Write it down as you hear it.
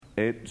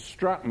it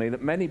struck me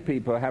that many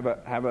people have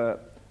a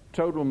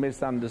total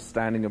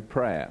misunderstanding of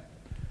prayer.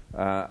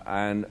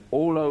 And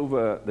all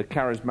over the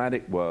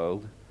charismatic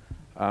world,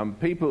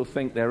 people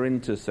think they're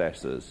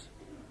intercessors,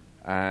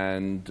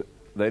 and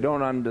they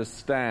don't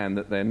understand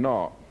that they're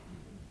not.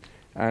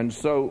 And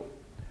so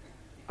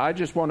I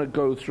just want to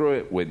go through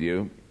it with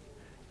you,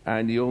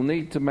 and you'll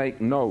need to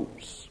make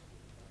notes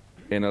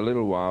in a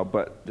little while,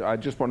 but I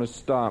just want to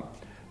start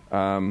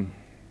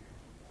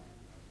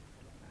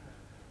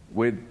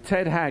with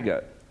Ted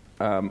Haggart,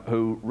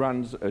 who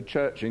runs a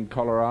church in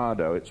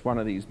Colorado. It's one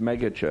of these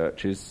mega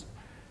churches.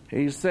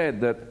 He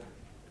said that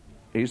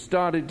he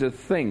started to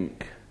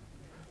think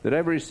that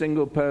every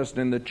single person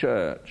in the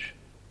church,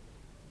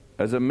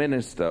 as a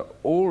minister,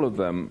 all of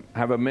them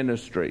have a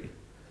ministry.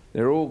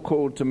 They're all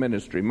called to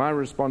ministry. My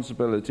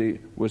responsibility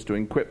was to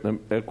equip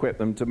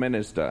them to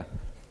minister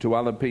to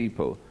other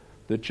people.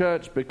 The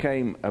church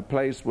became a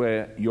place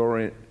where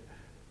you're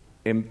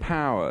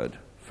empowered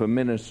for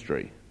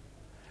ministry.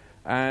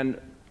 And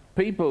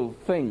people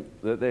think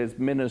that there's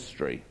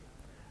ministry.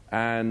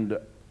 And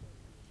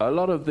a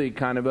lot of the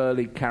kind of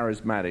early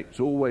charismatics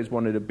always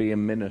wanted to be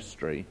in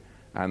ministry.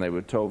 And they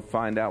were told,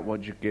 find out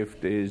what your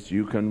gift is.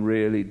 You can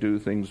really do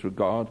things for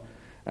God.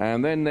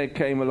 And then there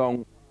came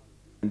along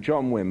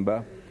John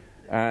Wimber.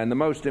 And the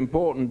most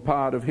important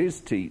part of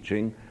his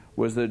teaching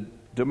was the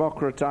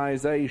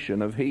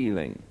democratization of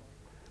healing,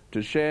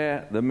 to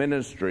share the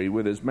ministry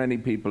with as many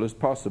people as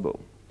possible.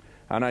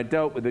 And I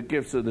dealt with the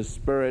gifts of the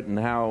Spirit and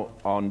how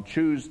on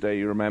Tuesday,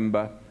 you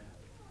remember,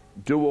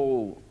 do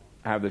all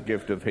have the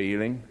gift of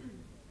healing?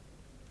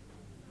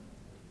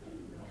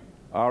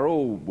 Are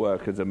all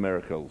workers of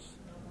miracles?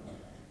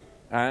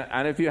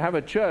 And if you have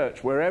a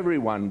church where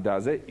everyone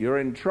does it, you're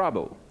in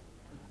trouble.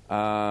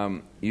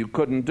 You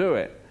couldn't do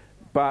it.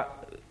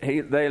 But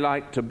they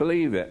like to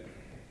believe it.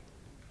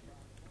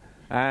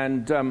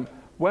 And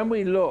when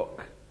we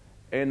look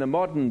in the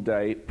modern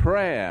day,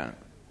 prayer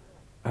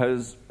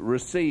has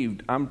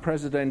received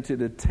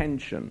unprecedented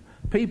attention.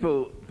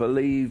 People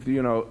believe,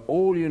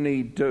 all you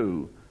need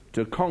do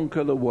to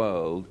conquer the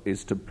world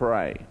is to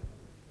pray.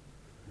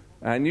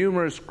 And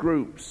numerous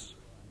groups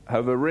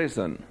have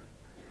arisen.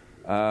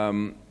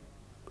 The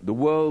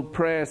World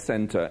Prayer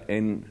Center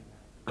in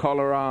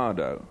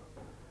Colorado.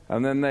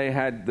 And then they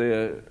had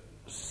the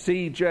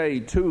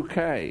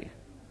CJ2K,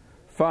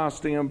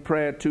 Fasting and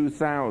Prayer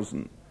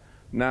 2000.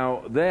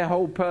 Now, their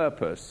whole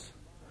purpose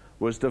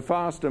was to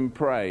fast and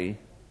pray,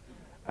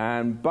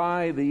 and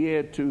by the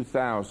year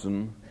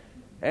 2000,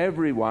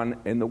 everyone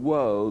in the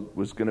world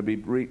was going to be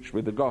reached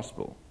with the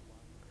gospel.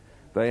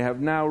 They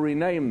have now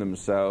renamed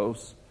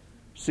themselves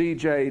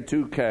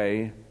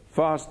CJ2K,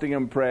 Fasting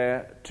and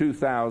Prayer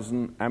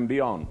 2000 and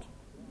beyond.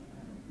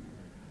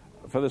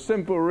 For the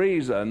simple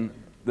reason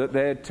that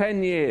their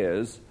 10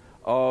 years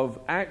of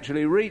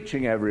actually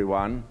reaching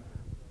everyone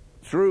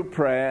through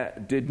prayer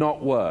did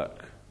not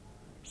work.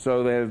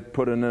 So they've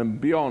put in a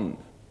beyond.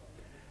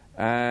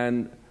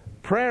 And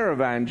prayer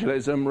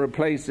evangelism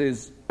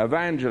replaces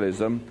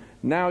evangelism.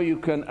 Now you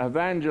can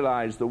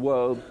evangelize the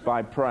world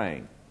by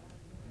praying.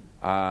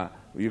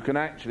 You can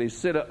actually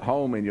sit at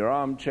home in your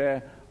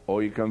armchair,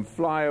 or you can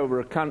fly over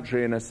a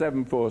country in a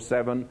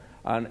 747,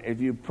 and if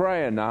you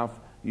pray enough,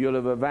 you'll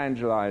have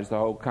evangelized the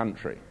whole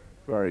country.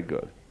 Very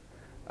good.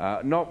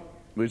 Not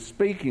with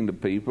speaking to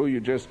people, you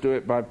just do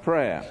it by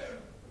prayer.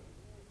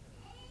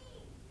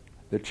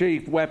 The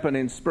chief weapon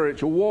in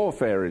spiritual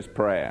warfare is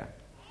prayer.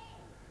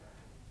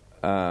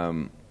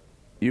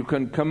 You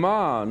can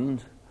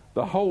command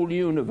the whole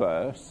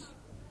universe,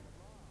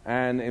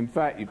 and in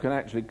fact you can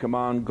actually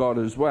command God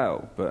as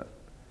well, but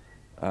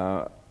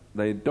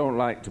they don't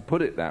like to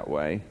put it that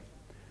way.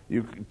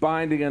 You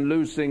binding and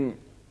loosing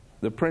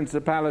the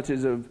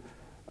principalities of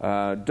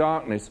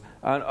darkness,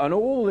 and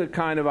all the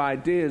kind of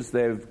ideas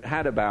they've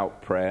had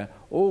about prayer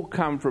all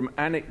come from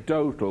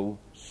anecdotal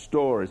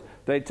stories.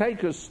 They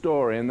take a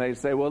story and they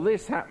say, well,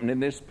 this happened in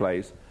this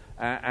place,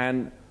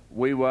 and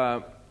we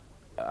were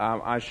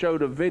I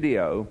showed a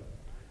video,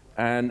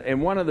 and in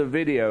one of the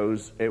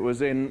videos, it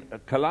was in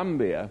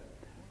Colombia,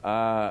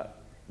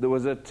 there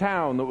was a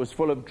town that was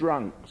full of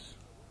drunks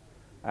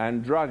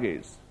and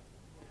druggies.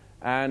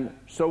 And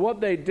so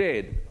what they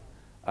did,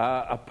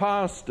 a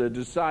pastor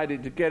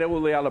decided to get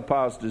all the other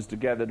pastors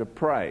together to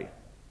pray.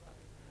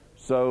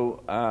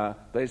 So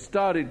they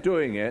started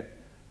doing it,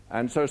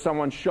 and so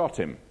someone shot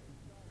him.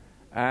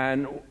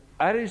 And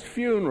at his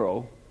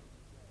funeral,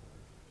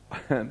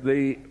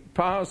 the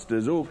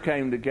pastors all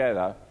came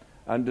together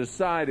and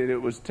decided it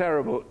was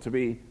terrible to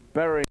be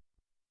burying.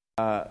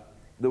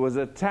 There was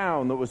a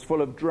town that was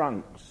full of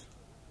drunks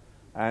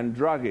and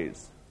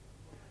druggies.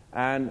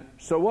 And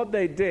so what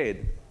they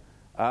did,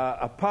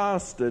 a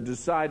pastor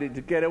decided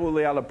to get all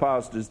the other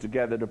pastors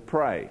together to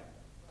pray.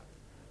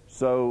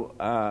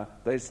 So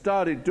they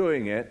started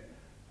doing it,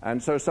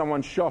 and so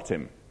someone shot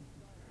him.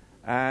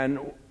 And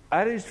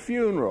at his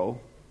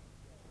funeral,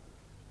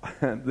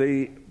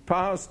 the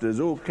pastors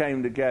all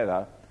came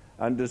together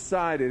and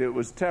decided it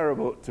was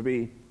terrible to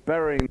be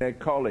burying their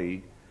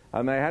colleague,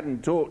 and they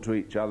hadn't talked to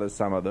each other,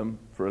 some of them,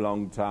 for a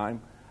long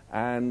time,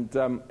 and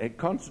it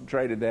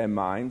concentrated their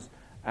minds,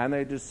 and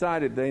they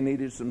decided they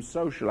needed some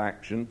social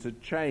action to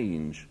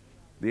change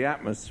the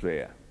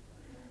atmosphere.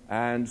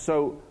 And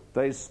so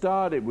they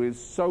started with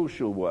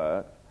social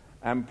work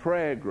and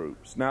prayer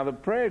groups. Now, the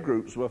prayer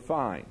groups were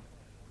fine.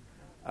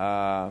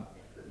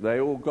 They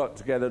all got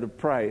together to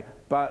pray,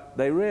 but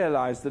they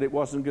realized that it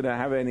wasn't going to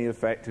have any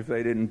effect if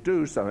they didn't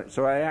do something.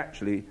 So they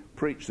actually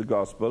preached the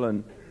gospel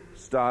and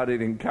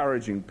started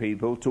encouraging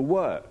people to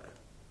work.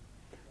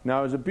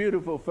 Now, it was a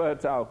beautiful,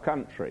 fertile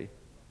country,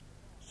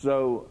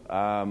 so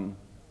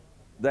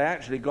they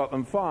actually got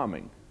them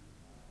farming,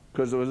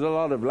 because there was a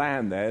lot of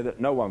land there that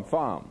no one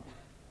farmed.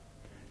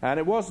 And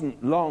it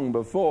wasn't long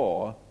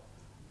before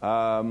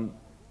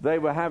they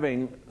were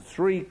having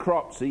 3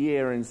 crops a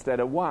year instead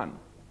of 1.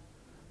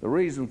 The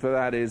reason for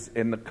that is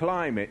in the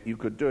climate you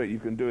could do it. You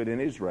can do it in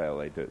Israel,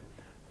 they do.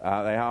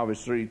 They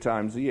harvest 3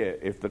 times a year.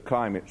 If the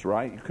climate's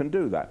right, you can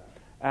do that.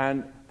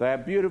 And they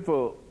have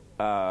beautiful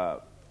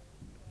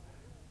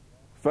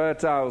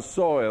fertile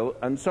soil,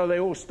 and so they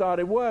all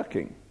started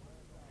working.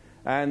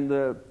 And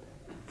the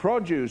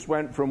produce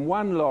went from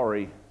 1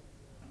 lorry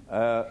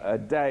a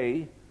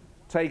day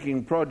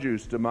taking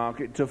produce to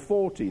market to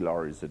 40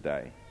 lorries a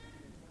day.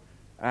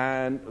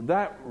 And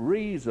that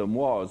reason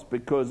was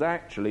because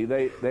actually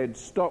they'd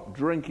stopped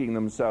drinking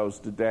themselves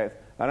to death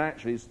and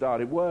actually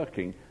started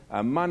working,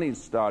 and money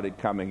started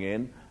coming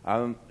in,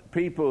 and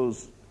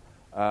people's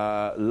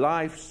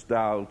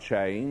lifestyle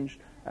changed,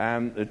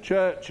 and the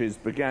churches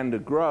began to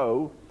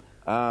grow,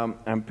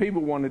 and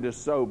people wanted to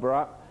sober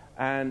up.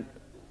 And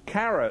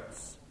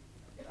carrots,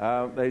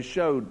 they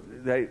showed,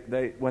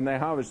 when they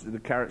harvested the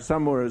carrots,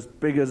 some were as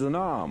big as an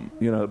arm,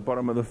 the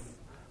bottom of the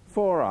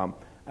forearm.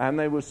 And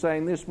they were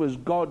saying this was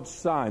God's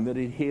sign that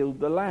He'd healed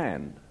the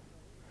land.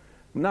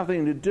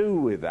 Nothing to do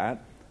with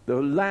that. The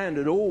land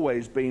had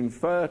always been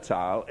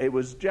fertile. It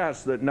was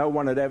just that no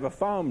one had ever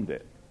farmed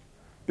it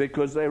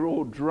because they were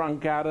all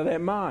drunk out of their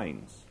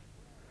minds.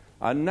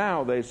 And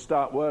now they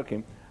start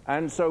working.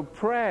 And so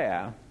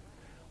prayer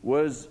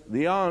was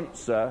the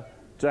answer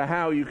to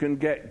how you can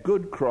get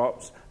good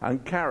crops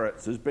and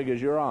carrots as big as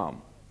your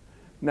arm.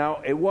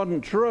 Now, it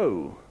wasn't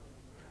true.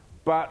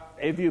 But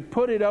if you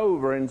put it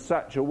over in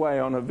such a way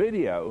on a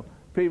video,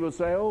 people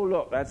say, oh,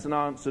 look, that's an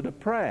answer to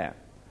prayer.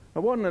 It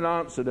wasn't an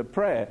answer to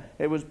prayer.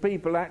 It was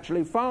people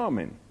actually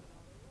farming.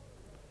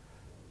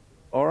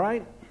 All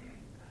right?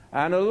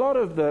 And a lot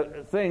of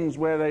the things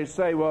where they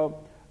say,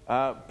 well,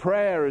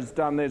 prayer has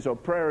done this or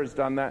prayer has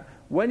done that,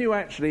 when you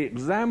actually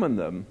examine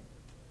them,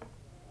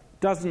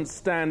 doesn't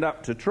stand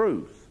up to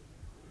truth.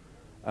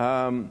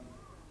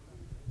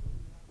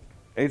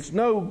 It's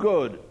no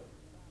good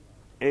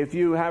if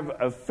you have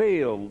a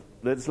field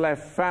that's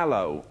left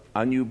fallow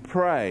and you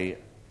pray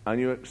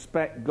and you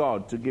expect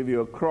God to give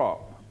you a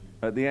crop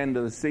at the end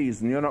of the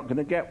season, you're not going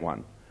to get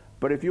one.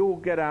 But if you all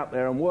get out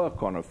there and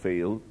work on a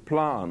field,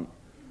 plant,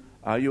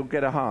 you'll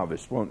get a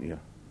harvest, won't you?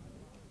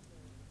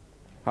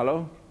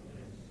 Hello?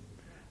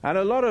 And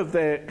a lot of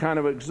their kind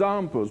of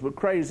examples were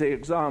crazy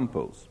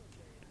examples.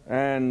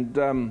 And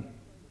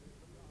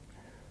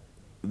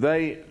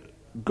they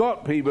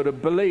got people to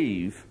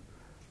believe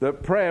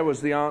that prayer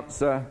was the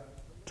answer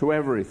to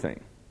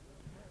everything.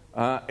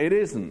 It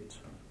isn't.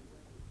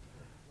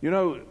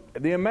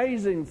 The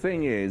amazing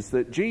thing is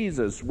that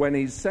Jesus, when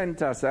He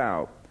sent us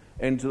out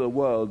into the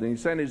world and He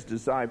sent His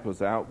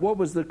disciples out, what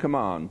was the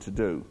command to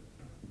do?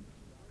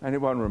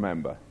 Anyone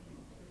remember?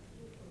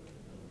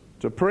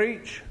 To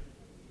preach,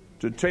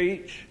 to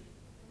teach,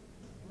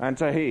 and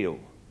to heal.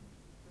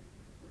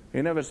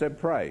 He never said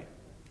pray.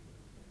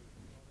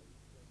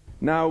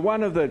 Now,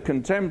 one of the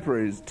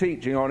contemporaries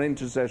teaching on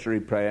intercessory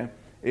prayer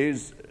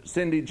is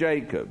Cindy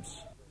Jacobs.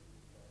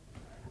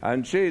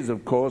 And she is,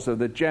 of course, of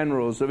the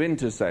Generals of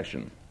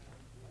Intercession.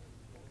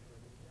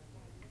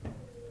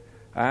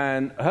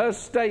 And her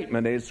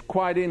statement is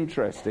quite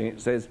interesting.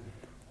 It says,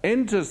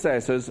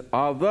 intercessors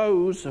are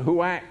those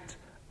who act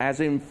as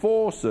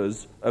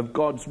enforcers of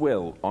God's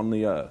will on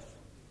the earth.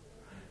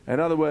 In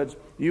other words,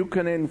 you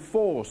can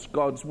enforce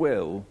God's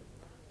will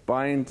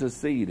by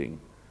interceding.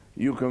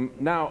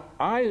 Now,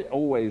 I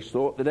always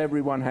thought that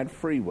everyone had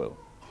free will.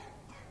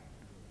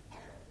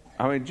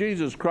 I mean,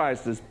 Jesus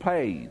Christ has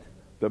paid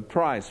the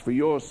price for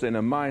your sin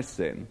and my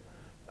sin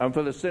and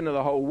for the sin of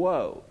the whole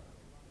world.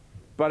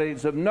 But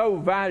it's of no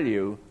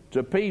value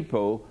to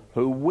people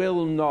who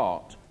will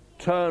not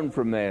turn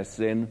from their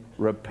sin,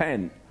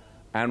 repent,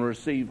 and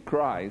receive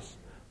Christ.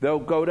 They'll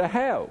go to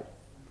hell.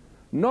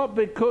 Not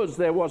because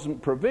there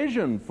wasn't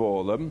provision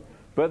for them,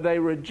 but they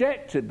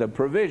rejected the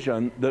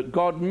provision that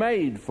God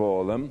made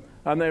for them,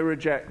 and they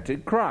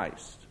rejected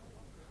Christ.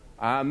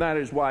 And that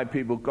is why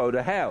people go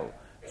to hell.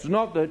 It's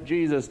not that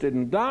Jesus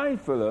didn't die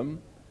for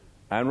them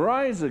and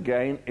rise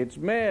again, it's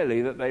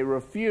merely that they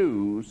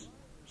refuse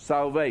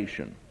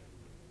salvation.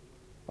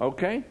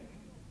 Okay?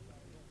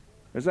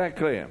 Is that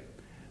clear?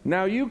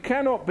 Now, you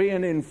cannot be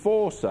an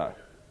enforcer.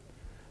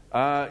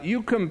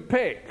 You can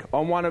pick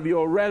on one of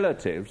your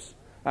relatives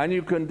And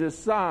you can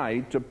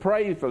decide to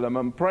pray for them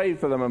and pray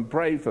for them and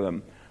pray for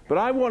them. But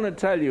I want to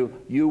tell you,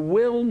 you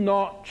will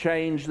not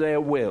change their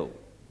will.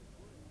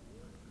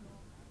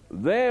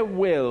 Their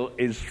will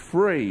is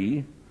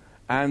free,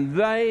 and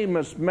they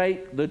must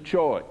make the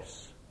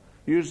choice.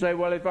 You say,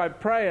 well, if I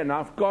pray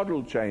enough, God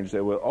will change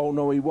their will. Oh,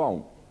 no, he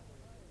won't.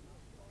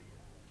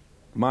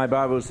 My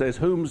Bible says,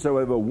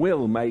 whomsoever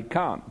will may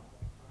come.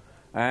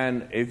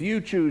 And if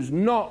you choose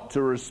not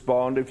to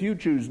respond, if you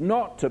choose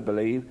not to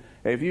believe,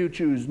 if you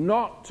choose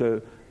not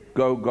to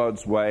go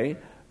God's way,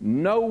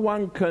 no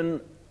one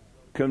can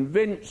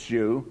convince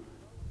you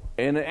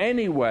in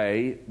any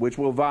way which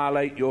will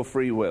violate your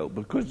free will.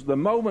 Because the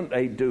moment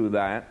they do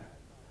that,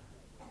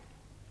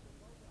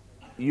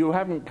 you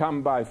haven't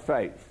come by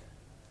faith.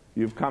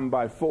 You've come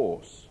by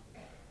force.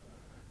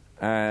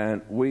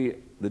 And we,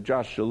 the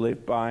just, shall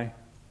live by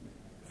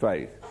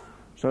faith.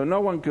 So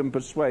no one can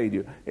persuade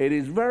you. It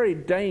is very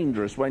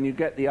dangerous when you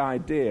get the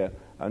idea,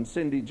 and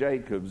Cindy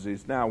Jacobs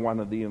is now one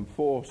of the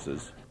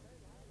enforcers.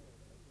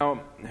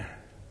 Now,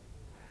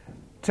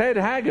 Ted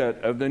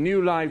Haggart of the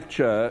New Life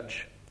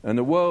Church and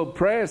the World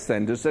Prayer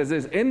Center says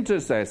his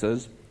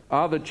intercessors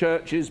are the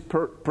church's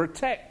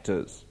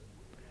protectors.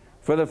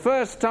 For the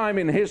first time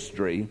in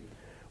history,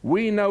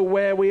 we know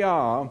where we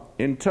are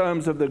in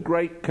terms of the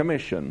Great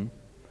Commission.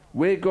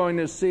 We're going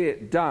to see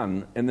it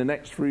done in the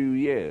next few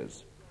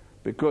years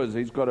because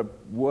he's got a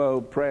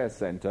World Prayer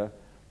Center.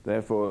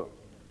 Therefore,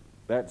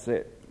 that's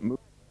it.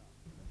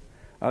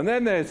 And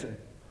then there's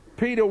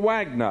Peter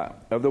Wagner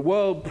of the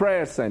World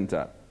Prayer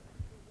Center.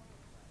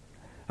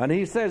 And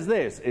he says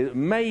this, it's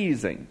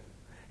amazing.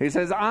 He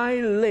says, I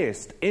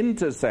list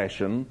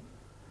intercession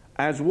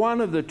as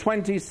one of the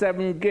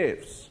 27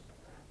 gifts,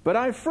 but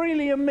I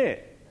freely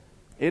admit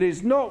it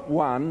is not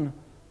one,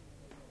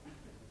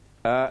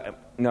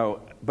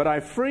 but I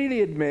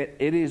freely admit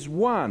it is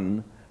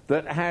one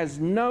that has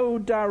no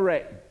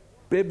direct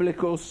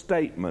biblical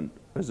statement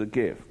as a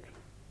gift.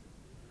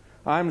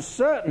 I'm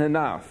certain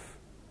enough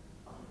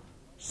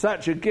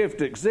such a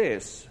gift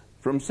exists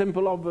from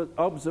simple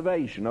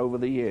observation over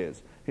the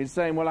years. He's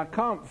saying, well, I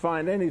can't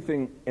find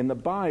anything in the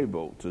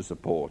Bible to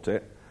support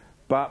it,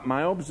 but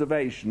my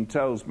observation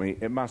tells me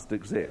it must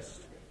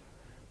exist.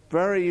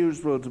 Very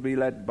useful to be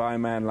led by a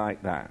man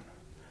like that.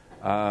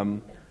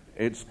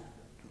 It's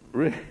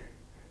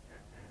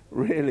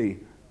really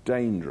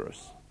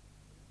dangerous.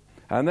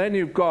 And then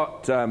you've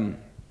got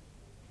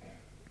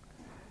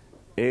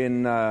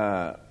in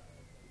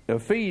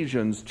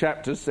Ephesians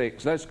chapter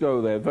 6, let's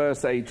go there,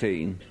 verse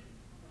 18.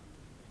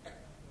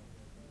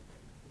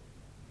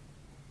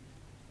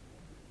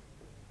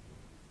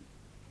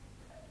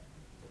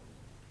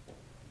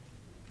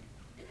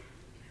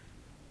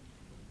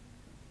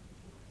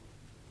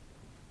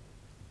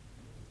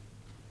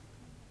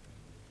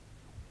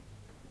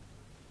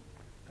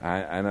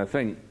 And I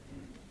think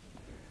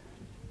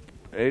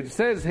it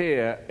says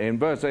here in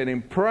verse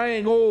 18,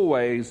 praying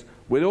always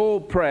with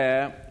all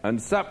prayer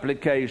and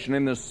supplication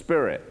in the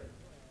Spirit.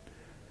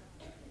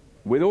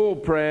 With all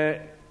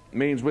prayer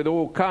means with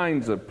all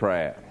kinds of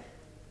prayer.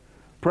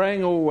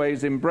 Praying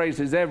always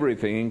embraces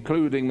everything,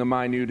 including the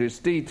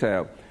minutest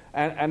detail.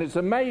 And it's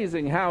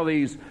amazing how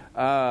these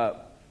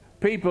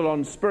people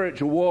on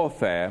spiritual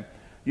warfare,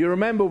 you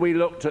remember we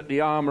looked at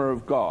the armor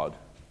of God.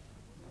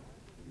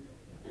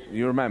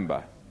 You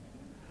remember?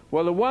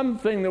 Well, the one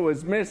thing that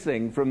was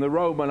missing from the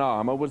Roman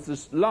armor was the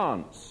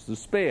lance, the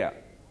spear.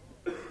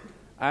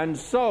 And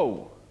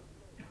so,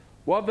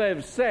 what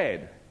they've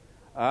said,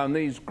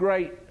 these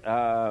great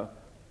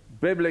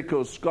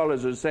biblical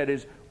scholars have said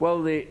is,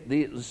 well,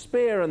 the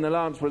spear and the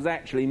lance was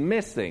actually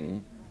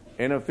missing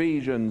in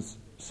Ephesians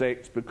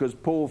 6 because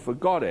Paul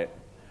forgot it.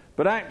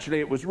 But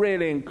actually it was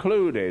really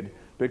included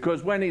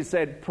because when he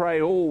said pray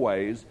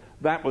always,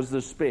 that was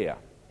the spear.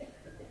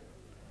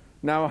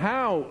 Now,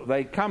 how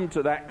they come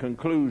to that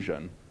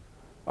conclusion,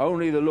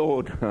 only the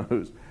Lord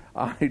knows.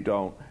 I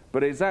don't.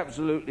 But it's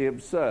absolutely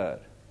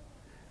absurd.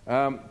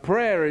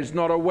 Prayer is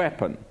not a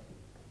weapon.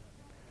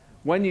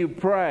 When you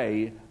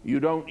pray, you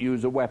don't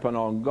use a weapon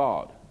on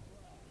God.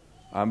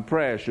 And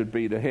prayer should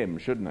be to Him,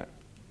 shouldn't it?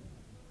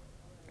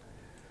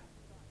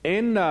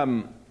 In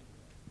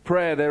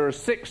prayer, there are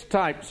 6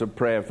 types of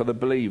prayer for the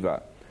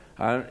believer.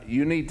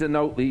 You need to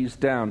note these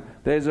down.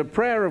 There's a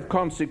prayer of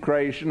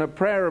consecration, a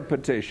prayer of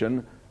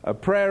petition, a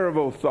prayer of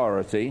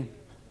authority,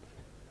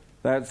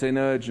 that's in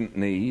urgent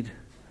need,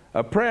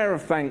 a prayer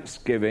of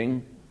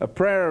thanksgiving, a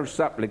prayer of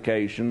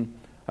supplication,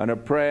 and a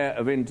prayer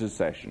of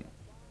intercession.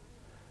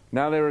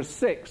 Now there are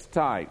 6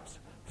 types.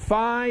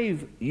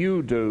 5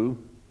 you do,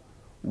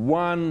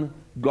 1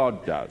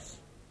 God does.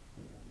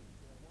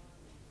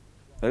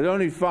 There's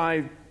only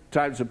 5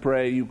 types of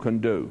prayer you can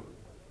do.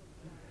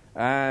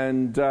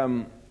 And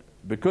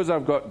because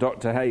I've got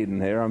Dr. Hayden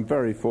here, I'm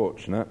very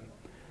fortunate.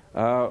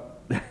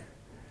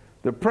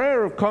 The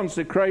prayer of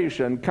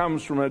consecration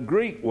comes from a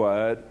Greek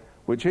word,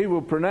 which he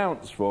will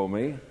pronounce for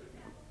me.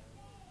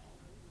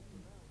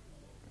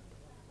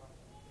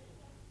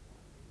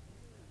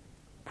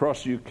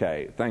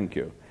 Prosuke, thank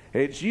you.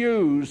 It's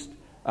used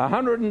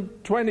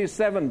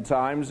 127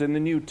 times in the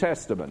New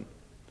Testament.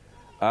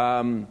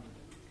 In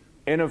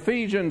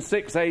Ephesians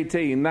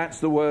 6:18, that's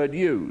the word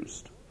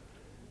used.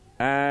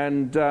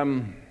 And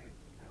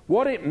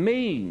what it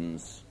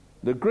means,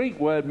 the Greek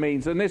word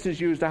means, and this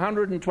is used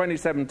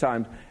 127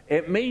 times,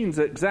 it means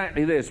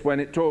exactly this when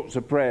it talks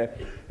of prayer.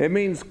 It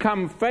means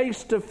come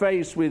face to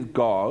face with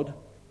God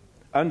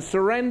and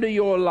surrender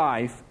your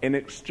life in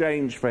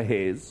exchange for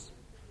His,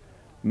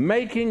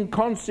 making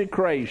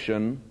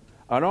consecration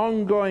an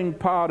ongoing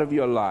part of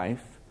your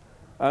life,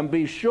 and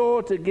be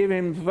sure to give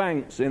Him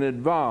thanks in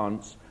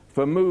advance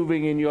for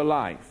moving in your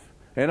life.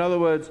 In other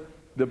words,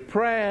 the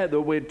prayer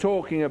that we're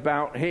talking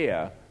about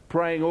here,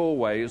 praying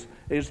always,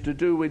 is to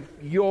do with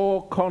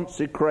your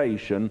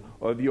consecration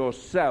of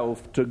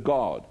yourself to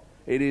God.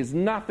 It is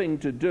nothing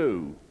to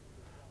do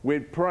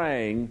with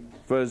praying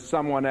for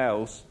someone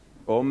else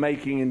or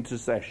making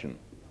intercession.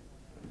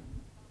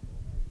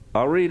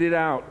 I'll read it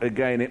out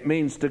again. It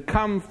means to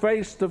come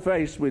face to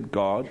face with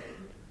God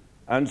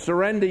and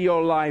surrender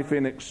your life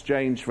in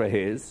exchange for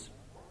His,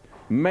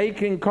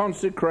 making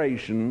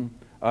consecration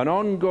an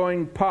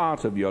ongoing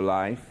part of your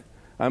life,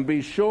 and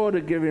be sure to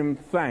give Him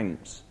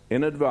thanks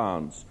in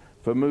advance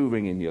for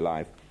moving in your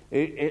life.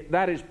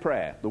 That is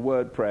prayer, the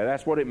word prayer.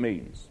 That's what it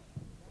means.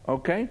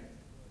 Okay?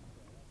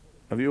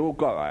 Have you all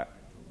got that?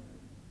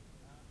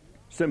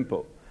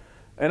 Simple.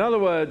 In other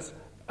words,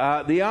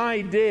 the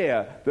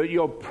idea that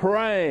you're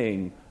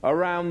praying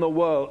around the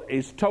world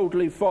is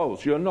totally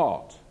false. You're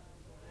not.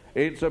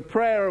 It's a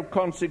prayer of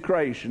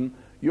consecration.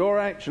 You're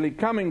actually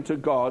coming to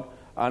God,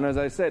 and as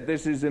I said,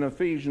 this is in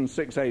Ephesians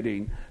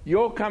 6:18.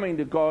 You're coming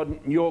to God,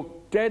 you're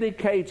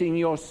dedicating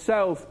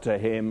yourself to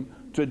Him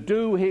to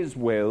do His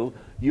will.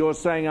 You're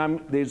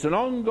saying, there's an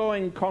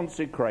ongoing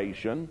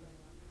consecration.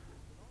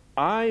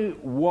 I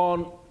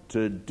want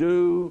to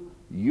do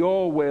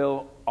your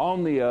will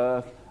on the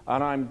earth,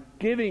 and I'm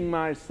giving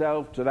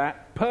myself to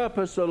that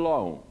purpose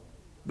alone.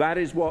 That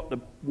is what the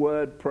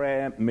word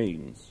prayer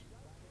means.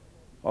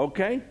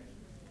 Okay?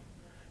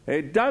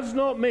 It does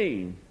not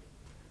mean,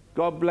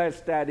 God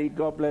bless Daddy,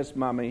 God bless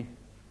Mummy,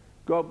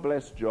 God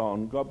bless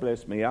John, God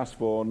bless me, us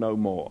four, no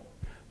more.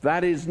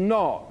 That is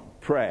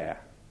not prayer.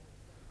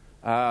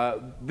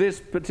 This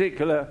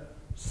particular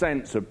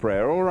sense of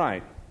prayer. All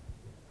right.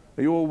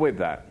 Are you all with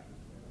that?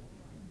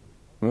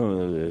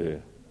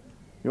 You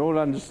all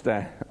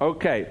understand?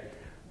 Okay.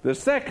 The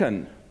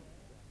second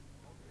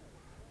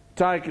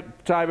type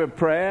of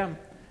prayer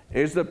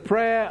is the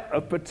prayer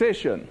of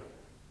petition.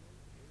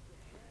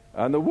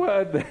 And the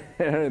word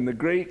there in the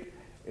Greek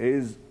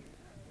is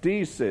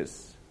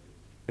desis.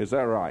 Is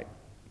that right?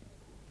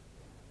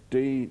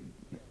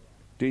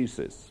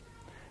 Desis.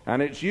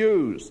 And it's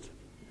used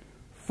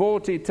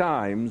 40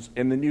 times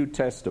in the New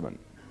Testament.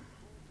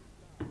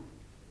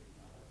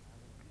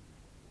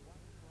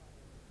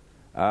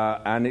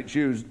 And it's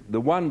used,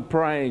 the one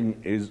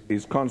praying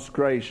is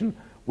consecration.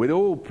 With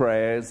all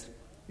prayers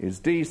is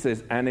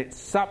desis, and it's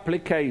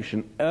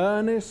supplication,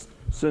 earnest,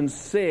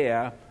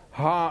 sincere,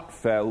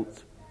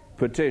 heartfelt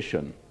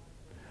petition.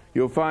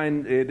 You'll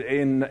find it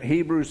in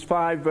Hebrews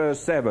 5 verse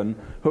 7,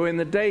 who in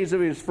the days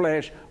of his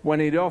flesh, when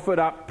he'd offered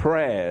up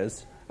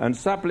prayers and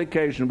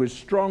supplication with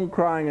strong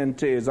crying and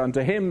tears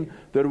unto him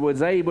that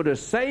was able to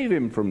save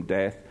him from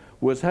death,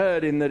 was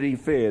heard in that he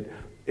feared.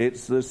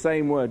 It's the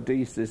same word,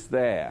 desis,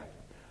 there.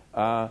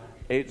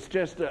 It's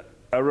just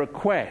a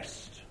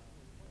request.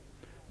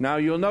 Now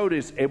you'll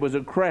notice it was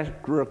a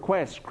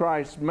request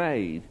Christ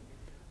made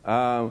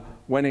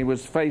when he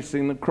was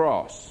facing the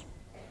cross.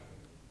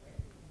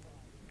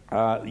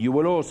 You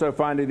will also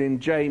find it in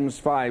James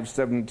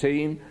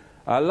 5:17.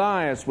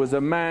 Elias was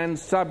a man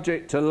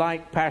subject to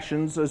like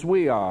passions as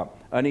we are,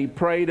 and he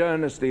prayed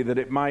earnestly that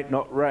it might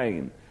not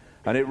rain.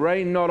 And it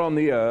rained not on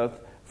the earth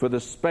for the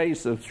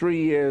space of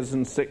 3 years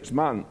and 6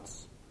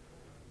 months.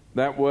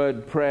 That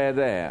word prayer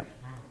there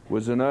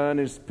was an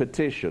earnest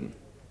petition.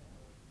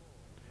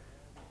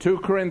 2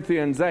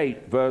 Corinthians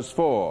 8 verse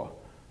 4,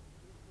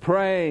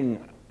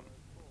 praying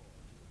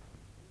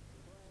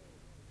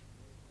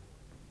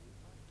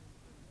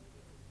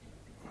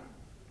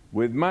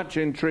with much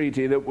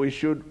entreaty that we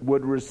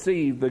would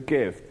receive the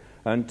gift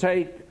and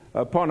take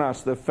upon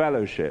us the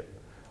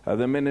fellowship of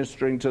the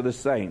ministering to the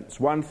saints.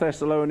 1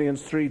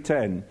 Thessalonians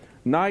 3:10,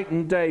 night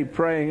and day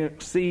praying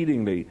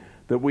exceedingly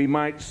that we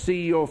might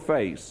see your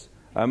face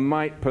and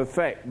might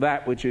perfect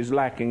that which is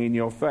lacking in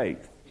your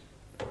faith.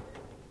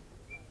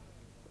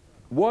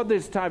 What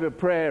this type of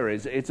prayer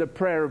is, it's a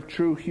prayer of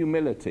true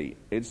humility.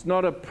 It's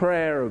not a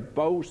prayer of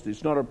boast.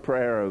 It's not a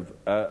prayer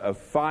of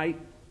fight.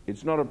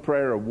 It's not a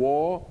prayer of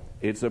war.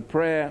 It's a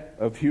prayer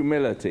of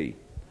humility.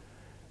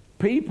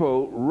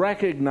 People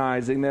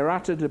recognizing their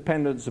utter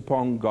dependence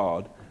upon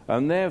God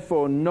and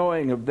therefore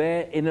knowing of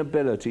their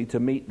inability to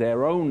meet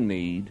their own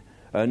need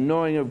and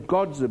knowing of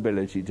God's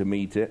ability to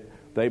meet it,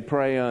 they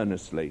pray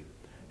earnestly.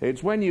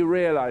 It's when you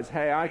realize,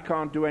 hey, I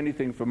can't do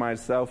anything for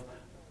myself,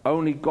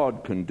 only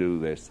God can do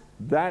this.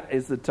 That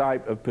is the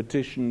type of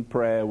petition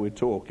prayer we're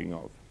talking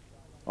of.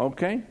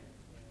 Okay?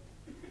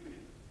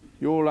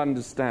 You all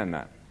understand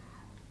that?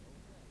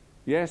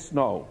 Yes,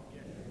 no?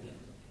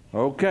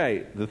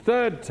 Okay, the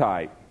third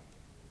type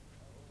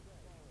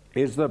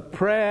is the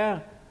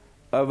prayer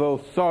of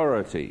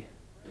authority.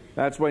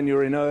 That's when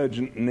you're in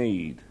urgent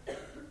need.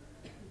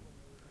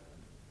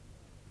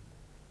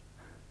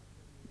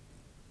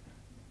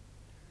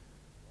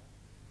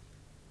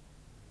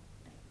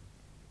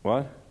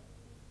 What?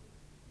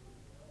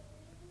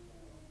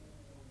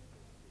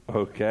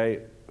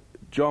 Okay,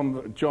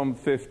 John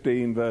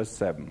 15, verse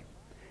 7.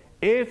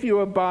 If you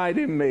abide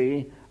in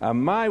me,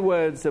 and my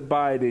words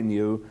abide in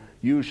you,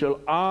 you shall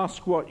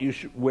ask what you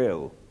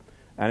will,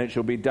 and it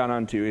shall be done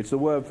unto you. It's the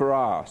word for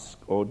ask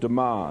or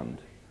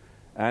demand.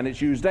 And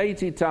it's used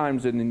 80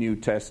 times in the New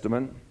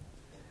Testament,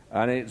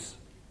 and it's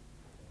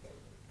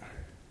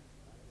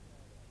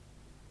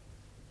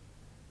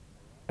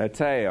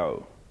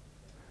ateo.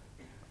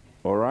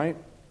 All right?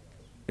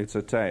 It's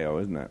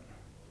ateo, isn't it?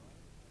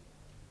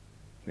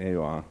 There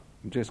you are.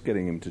 I'm just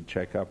getting him to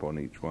check up on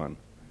each one.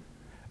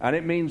 And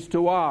it means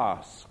to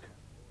ask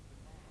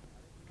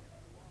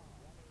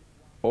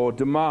or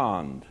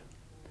demand.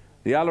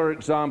 The other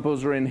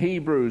examples are in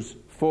Hebrews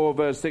 4,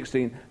 verse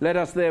 16. Let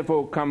us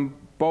therefore come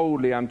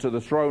boldly unto the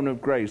throne of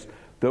grace,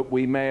 that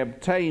we may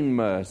obtain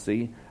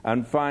mercy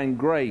and find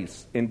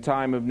grace in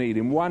time of need.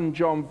 In 1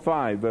 John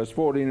 5, verse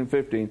 14 and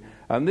 15,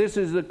 and this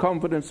is the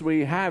confidence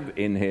we have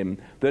in him,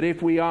 that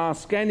if we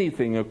ask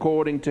anything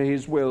according to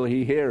his will,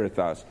 he heareth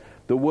us.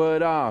 The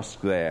word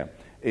ask there,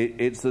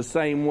 it's the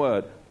same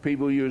word.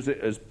 People use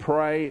it as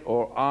pray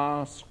or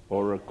ask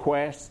or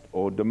request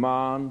or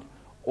demand,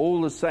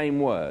 all the same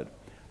word.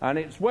 And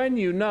it's when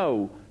you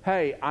know,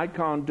 hey, I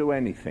can't do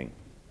anything.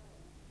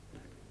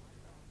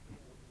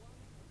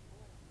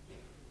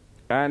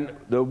 And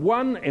the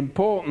one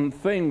important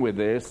thing with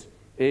this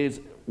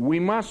is we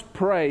must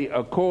pray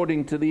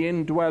according to the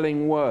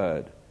indwelling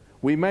word.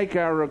 We make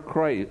our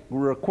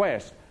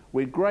request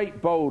with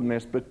great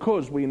boldness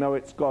because we know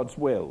it's God's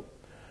will.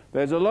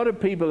 There's a lot of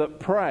people that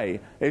pray.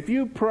 If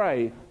you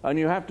pray and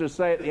you have to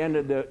say at the end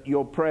of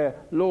your prayer,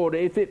 Lord,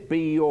 if it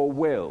be your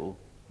will,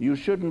 you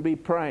shouldn't be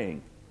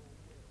praying.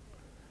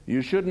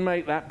 You shouldn't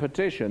make that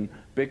petition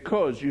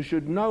because you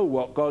should know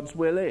what God's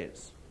will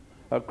is.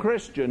 A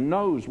Christian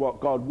knows what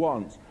God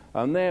wants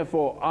and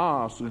therefore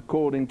asks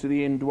according to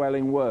the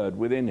indwelling word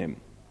within him.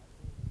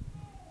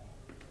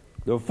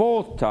 The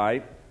fourth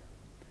type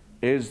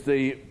is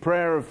the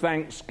prayer of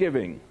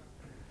thanksgiving,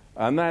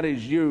 and that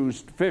is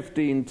used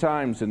 15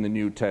 times in the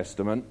New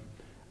Testament,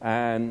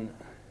 and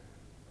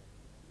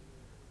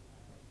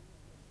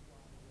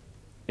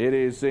it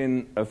is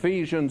in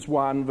Ephesians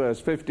 1, verse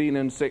 15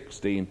 and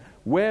 16.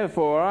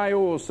 Wherefore I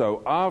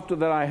also, after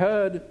that I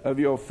heard of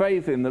your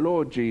faith in the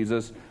Lord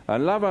Jesus,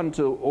 and love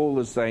unto all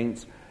the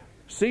saints,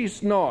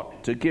 cease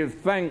not to give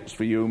thanks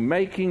for you,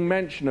 making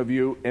mention of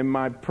you in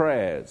my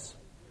prayers.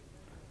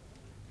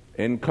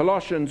 In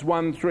Colossians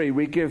 1:3,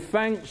 we give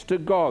thanks to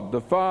God,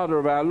 the Father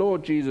of our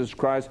Lord Jesus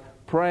Christ,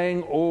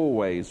 praying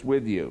always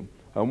with you.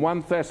 And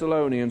 1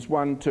 Thessalonians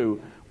 1:2,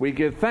 we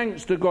give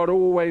thanks to God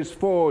always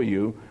for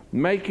you,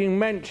 making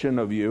mention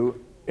of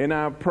you in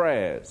our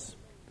prayers.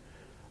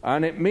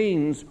 And it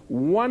means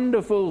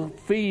wonderful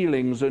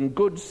feelings and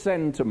good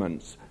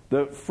sentiments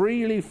that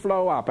freely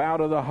flow up out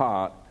of the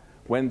heart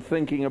when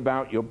thinking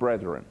about your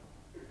brethren.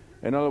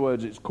 In other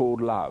words, it's called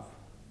love.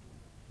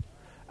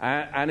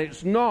 And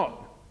it's not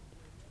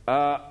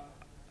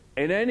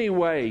in any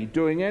way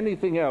doing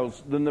anything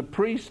else than the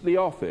priestly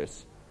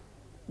office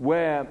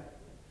where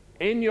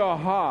in your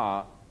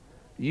heart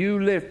you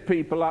lift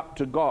people up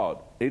to God.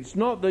 It's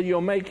not that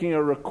you're making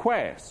a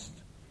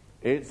request.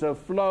 It's a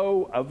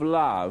flow of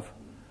love,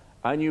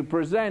 and you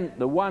present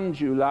the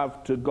ones you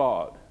love to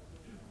God.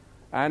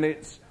 And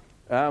it's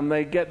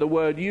they get the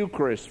word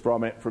Eucharist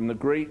from it, from the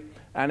Greek,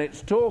 and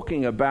it's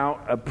talking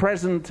about a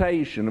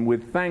presentation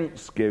with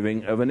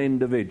thanksgiving of an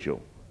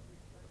individual.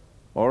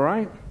 All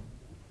right?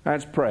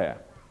 That's prayer.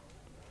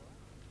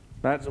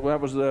 That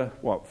was the,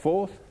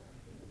 fourth?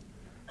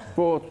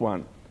 Fourth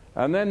one.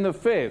 And then the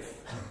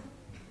fifth.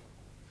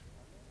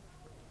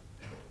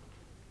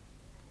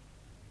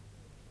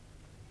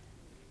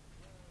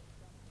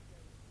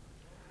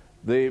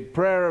 The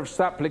prayer of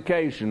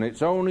supplication,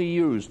 it's only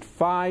used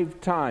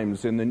 5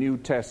 times in the New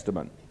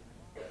Testament.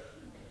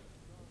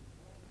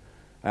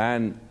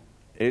 And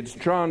it's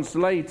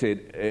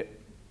translated,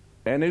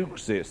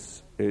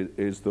 eneuxis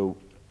is the,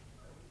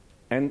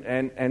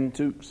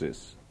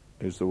 entuxis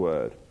is the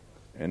word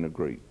in the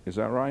Greek. Is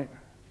that right?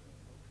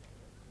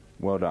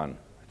 Well done.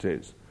 It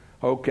is.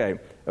 Okay.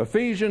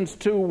 Ephesians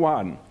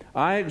 2:1.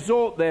 I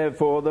exhort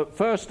therefore that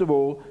first of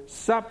all,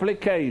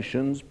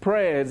 supplications,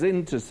 prayers,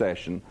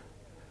 intercession,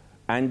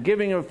 and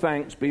giving of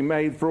thanks be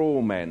made for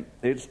all men.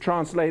 It's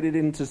translated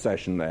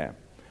intercession there.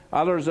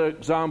 Other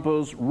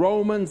examples,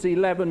 Romans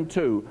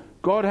 11:2.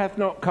 God hath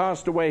not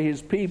cast away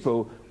his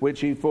people which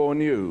he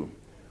foreknew.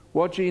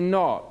 Watch ye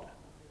not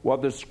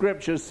what the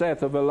scripture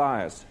saith of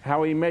Elias,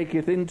 how he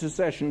maketh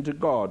intercession to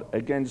God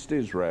against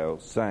Israel,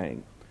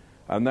 saying.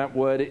 And that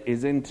word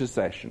is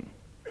intercession.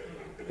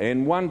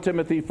 In 1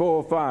 Timothy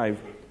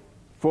 4:5,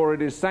 for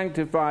it is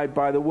sanctified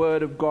by the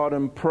word of God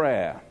and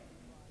prayer.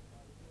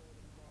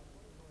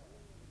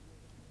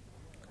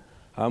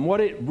 And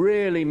what it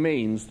really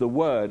means, the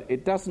word,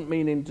 it doesn't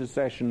mean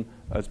intercession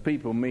as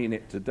people mean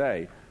it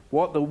today.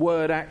 What the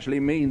word actually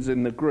means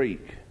in the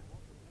Greek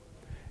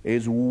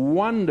is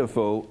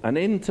wonderful and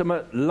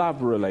intimate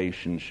love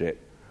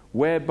relationship,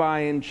 whereby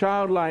in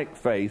childlike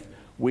faith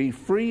we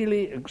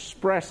freely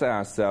express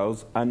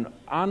ourselves and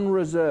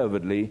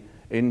unreservedly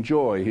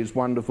enjoy his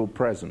wonderful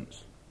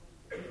presence.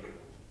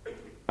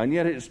 And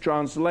yet it's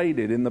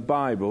translated in the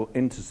Bible,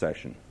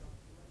 intercession.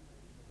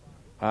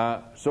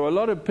 So a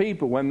lot of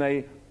people, when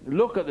they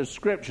look at the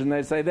scripture and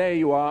they say, there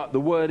you are,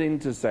 the word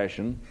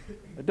intercession,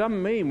 it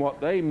doesn't mean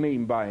what they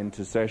mean by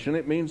intercession.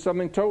 It means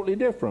something totally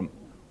different.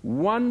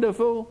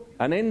 Wonderful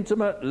and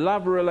intimate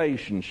love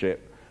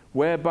relationship,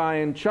 whereby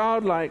in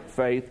childlike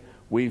faith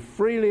we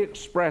freely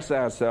express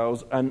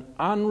ourselves and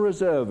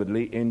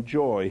unreservedly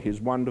enjoy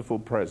his wonderful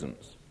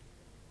presence.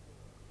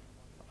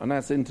 And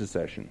that's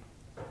intercession.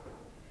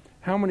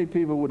 How many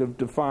people would have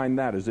defined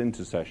that as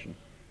intercession?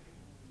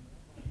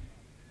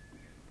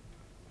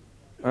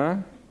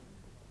 I'm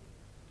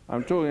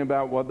talking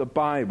about what the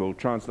Bible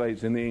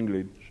translates in the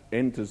English,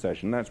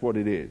 intercession. That's what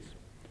it is.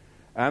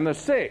 And the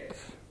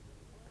sixth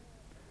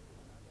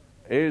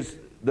is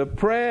the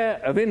prayer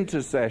of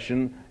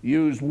intercession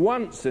used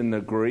once in the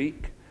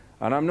Greek,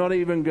 and I'm not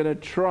even going to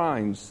try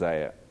and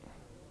say it.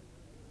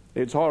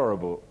 It's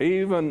horrible.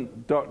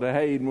 Even Dr.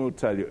 Hayden will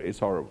tell you it's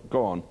horrible.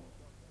 Go on.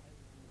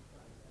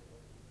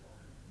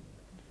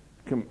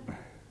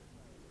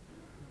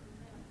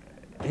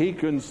 He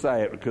can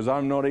say it because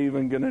I'm not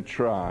even going to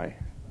try.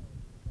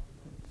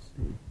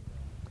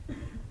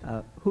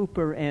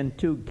 Hooper and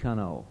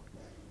Tugkano.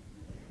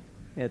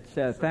 It's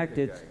in fact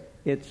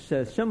it's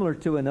similar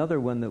to another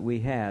one that we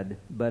had,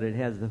 but it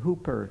has the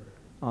Hooper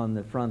on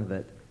the front of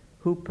it.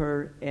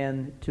 Hooper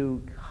and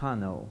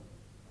Tugkano.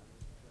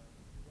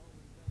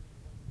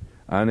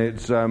 And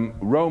it's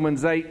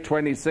Romans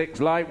 8:26.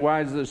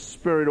 Likewise, the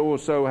Spirit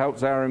also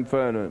helps our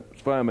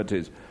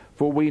infirmities.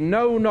 For we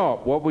know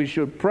not what we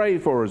should pray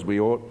for as we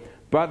ought,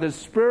 but the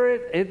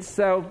Spirit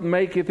itself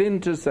maketh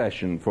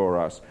intercession for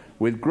us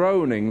with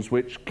groanings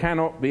which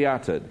cannot be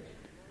uttered.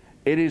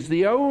 It is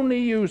the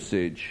only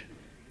usage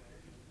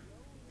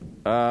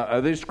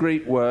of this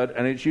Greek word,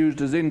 and it's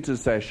used as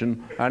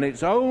intercession, and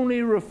it's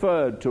only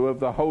referred to of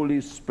the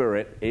Holy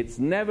Spirit. It's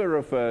never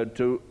referred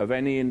to of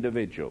any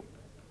individual.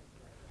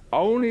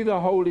 Only the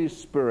Holy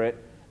Spirit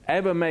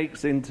ever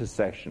makes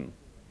intercession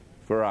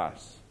for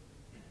us.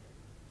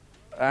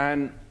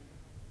 And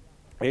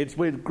it's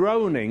with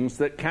groanings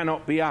that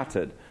cannot be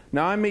uttered.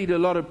 Now, I meet a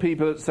lot of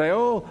people that say,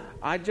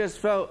 I just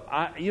felt,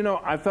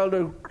 I felt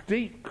a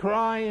deep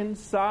cry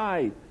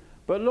inside.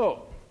 But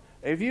look,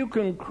 if you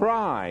can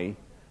cry,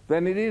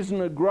 then it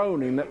isn't a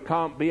groaning that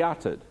can't be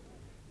uttered.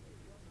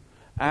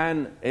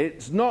 And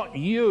it's not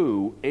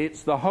you,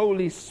 it's the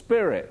Holy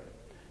Spirit.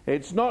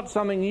 It's not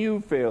something you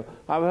feel.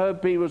 I've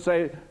heard people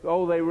say, they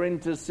were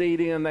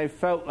interceding and they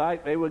felt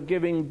like they were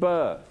giving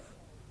birth.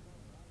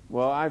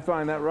 Well, I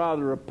find that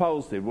rather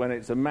repulsive when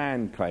it's a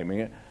man claiming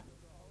it.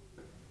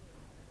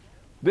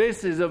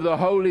 This is of the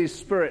Holy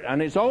Spirit,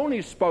 and it's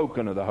only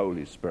spoken of the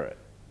Holy Spirit.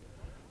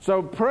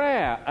 So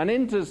prayer and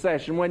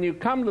intercession, when you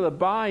come to the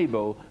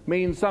Bible,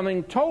 means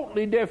something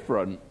totally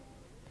different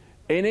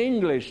in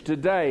English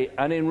today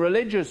and in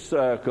religious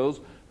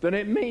circles than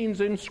it means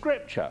in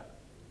Scripture.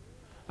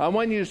 And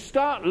when you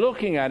start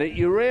looking at it,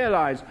 you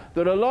realize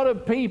that a lot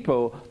of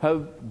people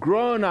have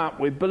grown up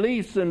with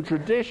beliefs and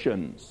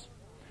traditions.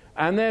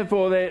 And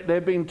therefore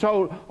they've been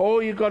told,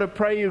 you've got to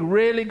pray, you've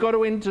really got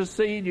to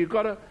intercede, you've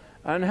got to...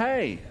 And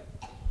hey,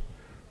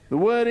 the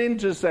word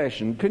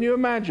intercession, can you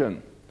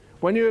imagine?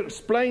 When you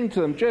explain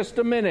to them, just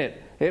a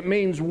minute, it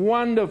means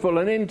wonderful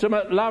and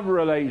intimate love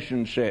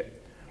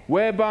relationship,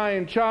 whereby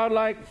in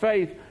childlike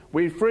faith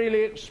we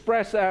freely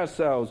express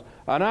ourselves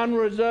and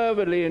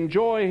unreservedly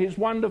enjoy his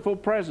wonderful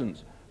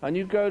presence. And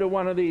you go to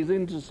one of these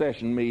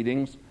intercession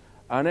meetings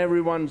and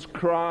everyone's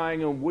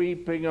crying and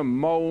weeping and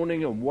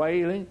moaning and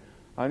wailing,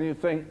 and you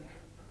think,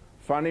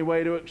 funny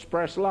way to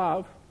express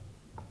love.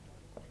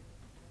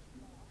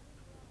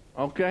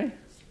 Okay?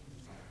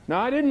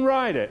 Now, I didn't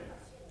write it.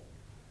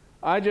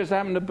 I just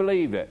happen to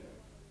believe it.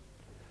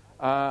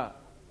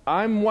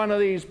 I'm one of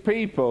these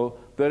people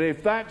that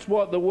if that's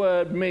what the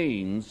word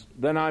means,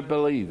 then I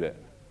believe it.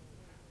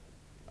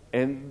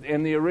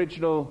 In the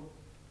original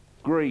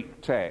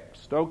Greek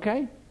text.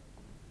 Okay?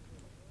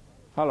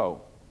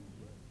 Hello.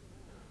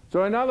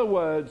 So in other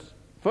words,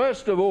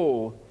 first of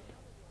all,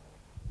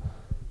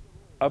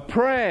 a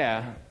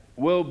prayer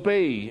will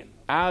be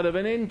out of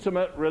an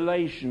intimate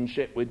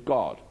relationship with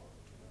God.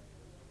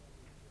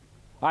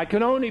 I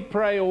can only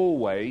pray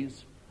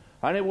always,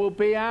 and it will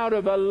be out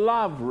of a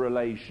love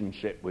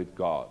relationship with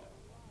God.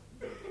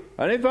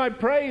 And if I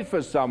pray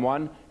for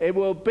someone, it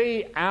will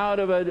be out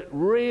of a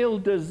real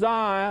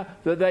desire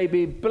that they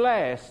be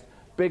blessed,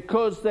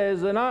 because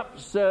there's an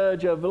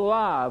upsurge of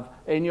love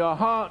in your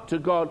heart to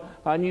God,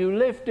 and you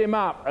lift him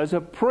up as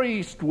a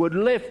priest would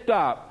lift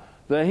up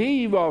the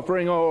heave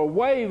offering or a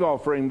wave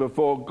offering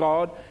before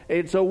God.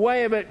 It's a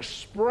way of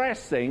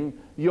expressing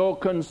your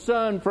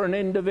concern for an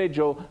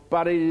individual,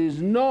 but it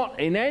is not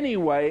in any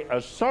way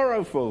a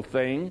sorrowful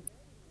thing.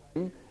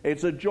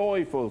 It's a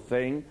joyful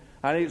thing,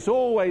 and it's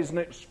always an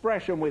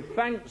expression with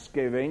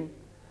thanksgiving,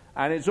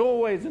 and it's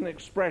always an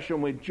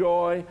expression with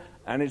joy,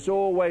 and it's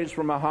always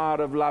from a heart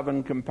of love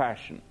and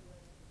compassion.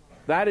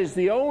 That is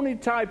the only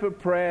type of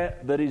prayer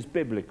that is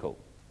biblical.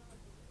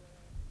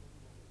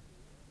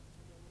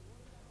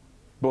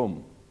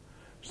 Boom.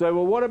 So,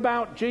 well, what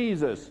about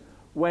Jesus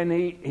when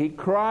he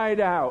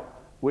cried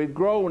out with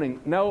groaning?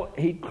 No,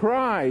 he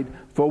cried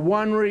for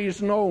one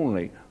reason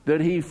only, that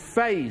he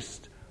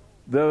faced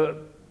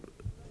the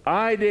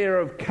idea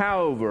of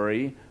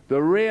Calvary,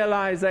 the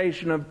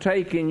realization of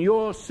taking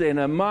your sin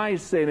and my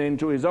sin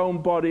into his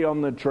own body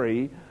on the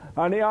tree,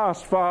 and he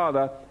asked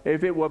Father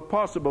if it were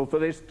possible for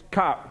this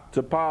cup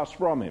to pass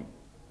from him.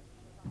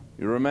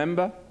 You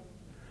remember?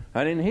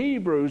 And in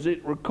Hebrews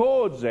it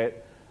records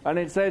it, and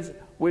it says,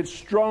 with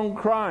strong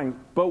crying.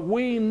 But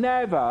we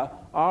never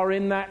are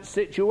in that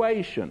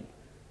situation.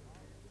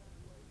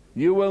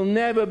 You will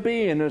never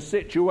be in a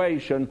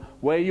situation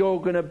where you're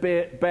going to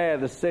bear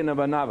the sin of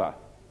another.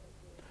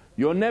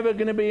 You're never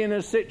going to be in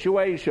a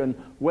situation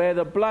where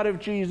the blood of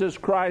Jesus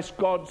Christ,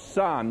 God's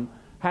Son,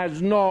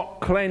 has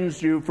not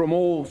cleansed you from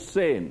all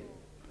sin.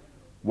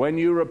 When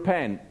you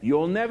repent,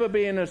 you'll never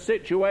be in a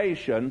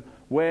situation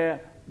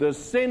where the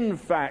sin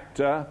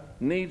factor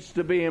needs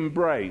to be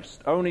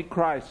embraced. Only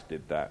Christ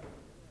did that.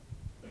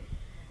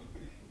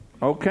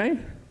 Okay?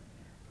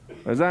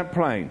 Is that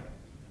plain?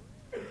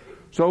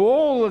 So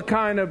all the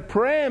kind of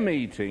prayer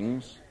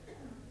meetings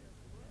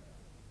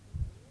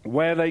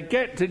where they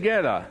get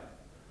together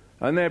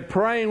and they're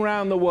praying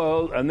around the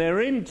world and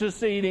they're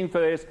interceding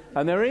for this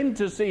and they're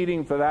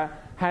interceding for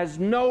that has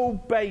no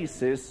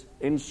basis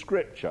in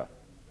Scripture.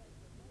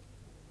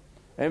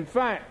 In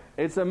fact,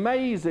 it's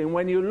amazing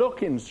when you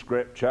look in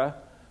Scripture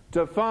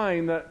to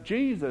find that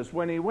Jesus,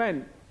 when he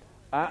went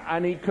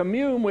and he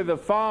communed with the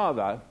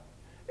Father,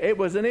 it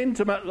was an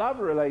intimate love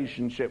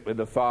relationship with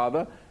the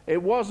Father.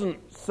 It wasn't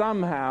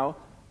somehow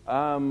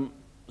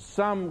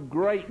some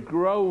great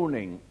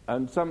groaning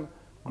and some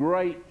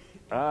great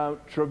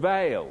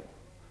travail.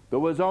 There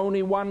was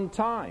only one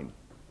time.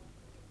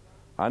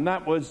 And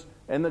that was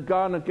in the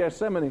Garden of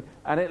Gethsemane.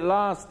 And it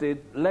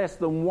lasted less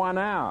than 1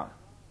 hour.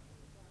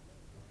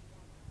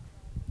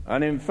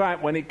 And in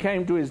fact, when he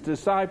came to his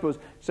disciples,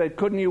 he said,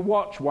 couldn't you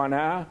watch 1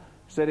 hour?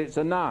 He said, it's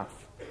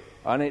enough.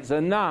 And it's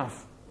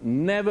enough.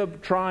 Never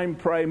try and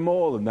pray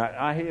more than that.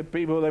 I hear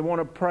people, they want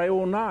to pray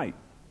all night.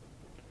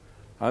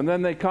 And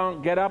then they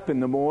can't get up in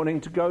the morning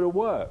to go to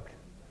work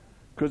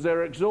because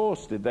they're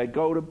exhausted. They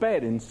go to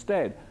bed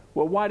instead.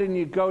 Well, why didn't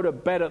you go to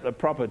bed at the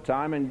proper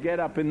time and get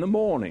up in the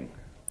morning?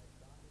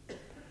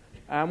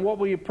 And what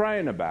were you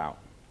praying about?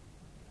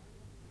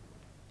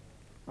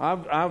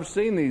 I've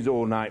seen these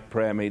all-night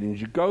prayer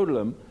meetings. You go to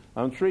them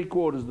and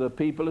 3/4 of the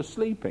people are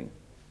sleeping.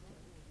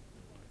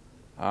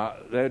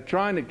 They're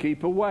trying to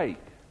keep awake.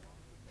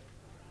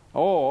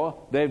 Or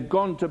they've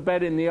gone to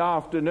bed in the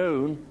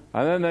afternoon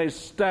and then they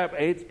step.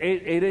 It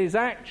is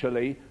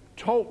actually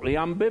totally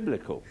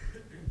unbiblical.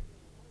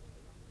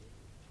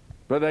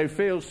 But they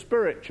feel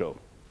spiritual.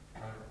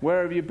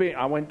 Where have you been?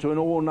 I went to an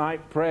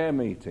all-night prayer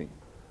meeting.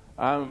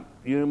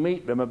 You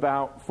meet them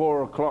about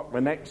 4 o'clock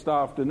the next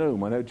afternoon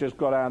when they've just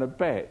got out of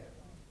bed.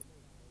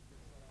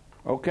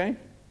 Okay?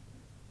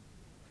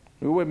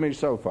 You with me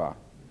so far?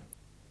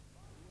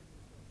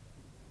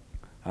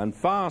 And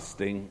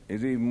fasting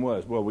is even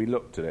worse. Well, we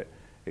looked at it.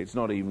 It's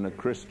not even a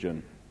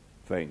Christian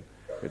thing.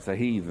 It's a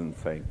heathen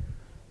thing.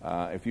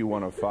 If you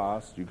want to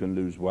fast, you can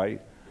lose weight.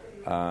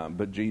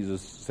 But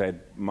Jesus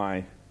said,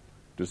 my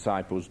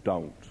disciples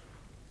don't.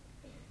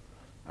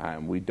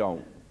 And we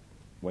don't.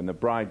 When the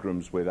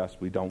bridegroom's with us,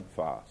 we don't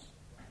fast.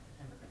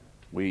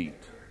 We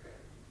eat.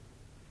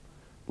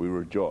 We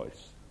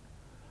rejoice.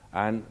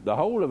 And the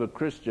whole of a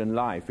Christian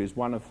life is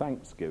one of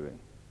thanksgiving.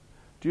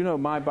 Do you know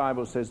my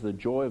Bible says the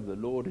joy of the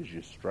Lord is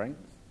your strength?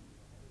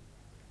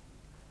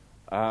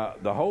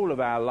 The whole of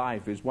our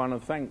life is one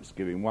of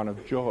thanksgiving, one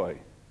of joy.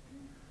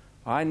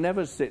 I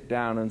never sit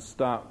down and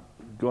start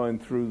going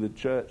through the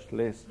church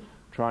list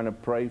trying to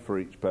pray for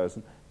each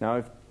person. Now,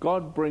 if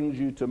God brings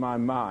you to my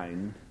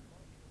mind,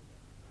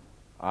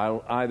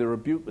 I'll either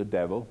rebuke the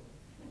devil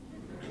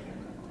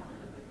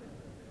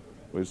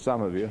with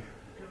some of you,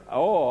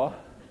 or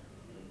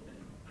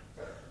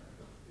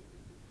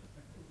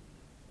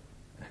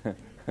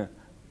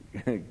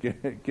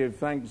give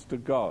thanks to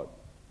God.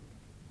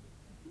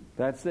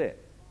 That's it.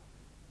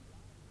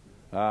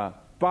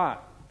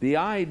 But the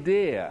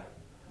idea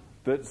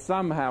that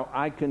somehow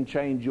I can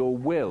change your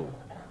will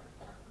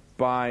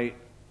by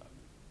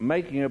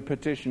making a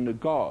petition to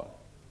God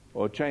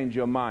or change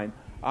your mind.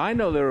 I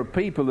know there are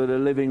people that are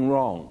living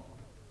wrong.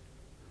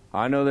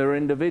 I know there are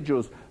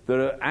individuals that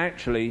are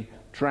actually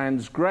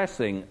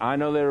transgressing. I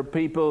know there are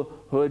people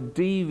who are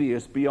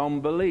devious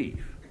beyond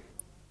belief.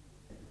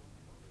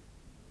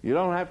 You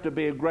don't have to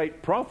be a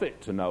great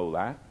prophet to know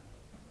that.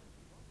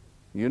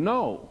 You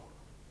know.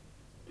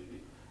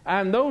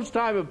 And those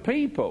type of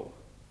people,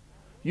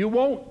 you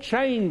won't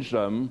change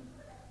them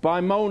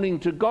by moaning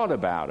to God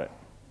about it.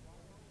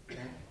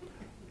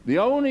 The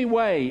only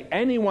way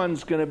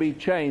anyone's going to be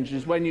changed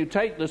is when you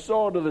take the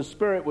sword of the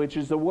Spirit, which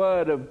is the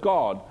Word of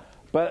God.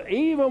 But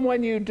even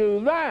when you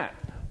do that,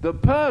 the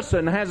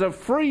person has a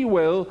free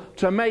will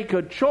to make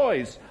a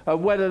choice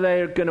of whether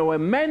they're going to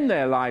amend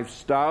their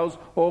lifestyles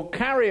or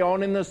carry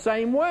on in the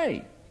same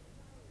way.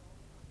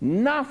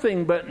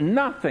 Nothing but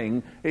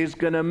nothing is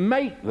going to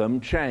make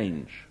them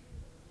change.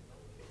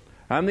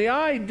 And the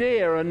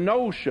idea and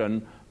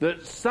notion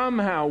that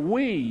somehow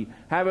we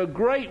have a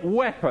great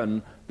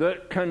weapon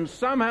that can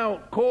somehow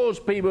cause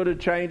people to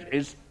change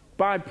is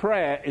by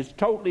prayer is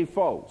totally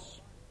false.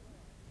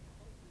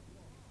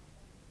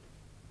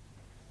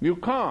 You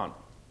can't.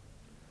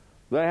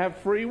 They have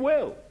free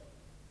will.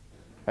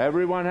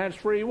 Everyone has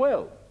free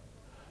will.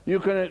 You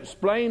can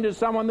explain to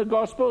someone the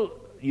gospel.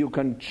 You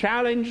can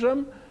challenge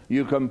them.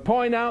 You can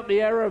point out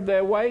the error of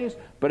their ways.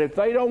 But if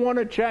they don't want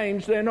to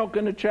change, they're not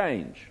going to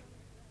change.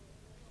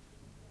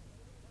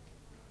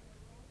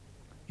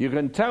 You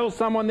can tell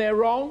someone they're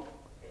wrong.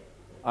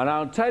 And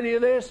I'll tell you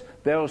this,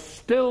 they'll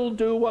still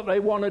do what they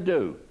want to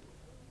do.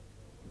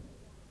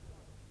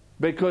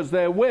 Because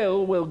their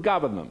will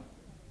govern them.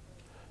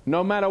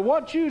 No matter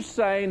what you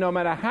say, no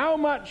matter how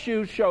much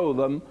you show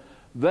them,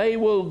 they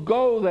will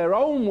go their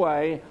own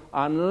way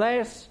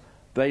unless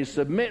they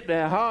submit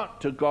their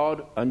heart to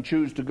God and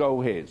choose to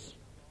go His.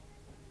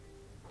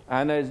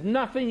 And there's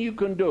nothing you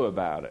can do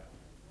about it.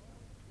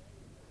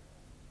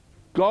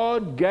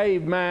 God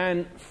gave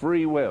man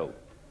free will,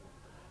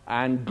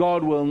 and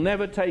God will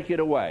never take it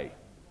away.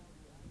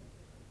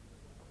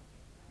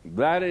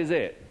 That is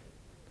it.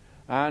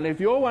 And if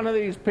you're one of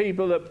these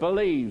people that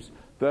believes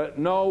that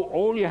no,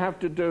 all you have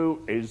to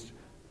do is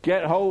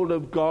get hold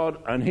of God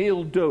and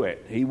He'll do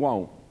it, He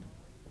won't.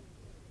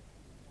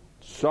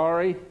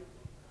 Sorry.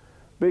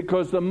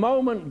 Because the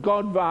moment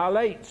God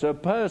violates a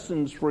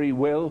person's free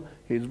will,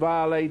 He's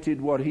violated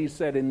what He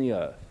said in the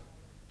earth.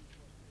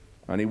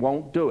 And He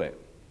won't do it.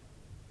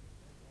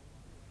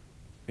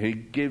 He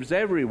gives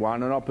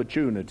everyone an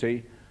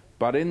opportunity,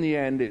 but in the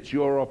end it's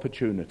your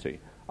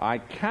opportunity. I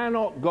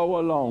cannot go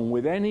along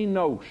with any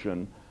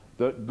notion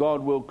that God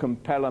will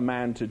compel a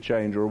man to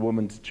change or a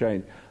woman to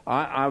change.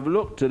 I've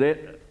looked at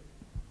it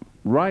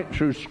right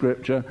through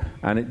Scripture,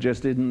 and it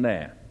just isn't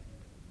there.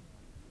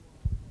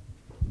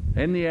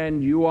 In the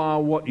end, you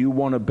are what you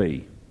want to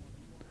be.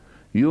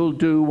 You'll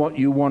do what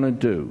you want to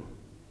do.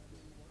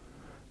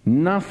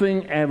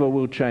 Nothing ever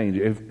will change.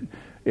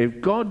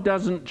 If God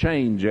doesn't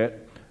change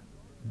it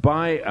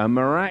by a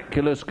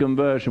miraculous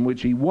conversion,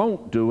 which He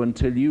won't do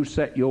until you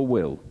set your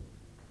will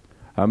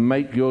and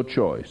make your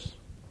choice,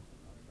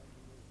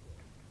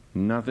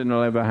 nothing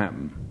will ever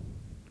happen.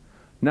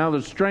 Now,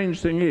 the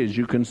strange thing is,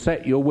 you can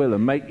set your will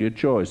and make your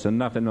choice and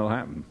nothing will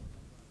happen.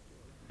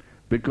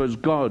 Because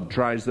God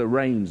tries the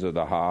reins of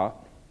the heart,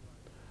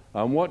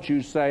 and what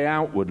you say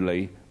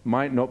outwardly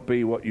might not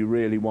be what you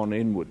really want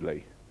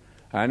inwardly.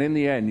 And in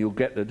the end, you'll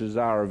get the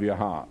desire of your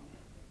heart.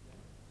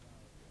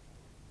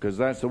 Because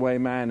that's the way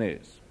man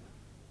is.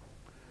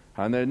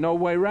 And there's no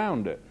way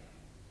around it.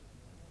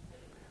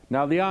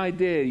 Now, the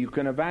idea you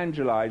can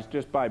evangelize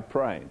just by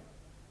praying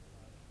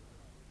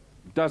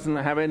doesn't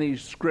have any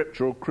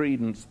scriptural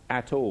credence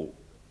at all.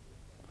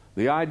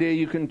 The idea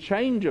you can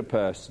change a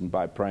person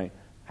by praying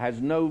has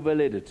no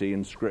validity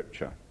in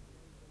Scripture.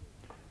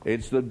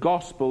 It's the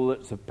gospel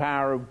that's the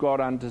power of God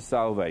unto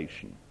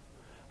salvation.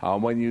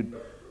 And when you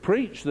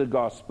preach the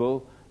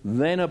gospel,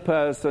 then a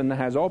person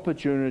has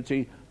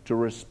opportunity to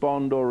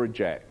respond or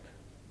reject.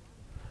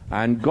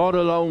 And God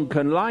alone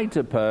can light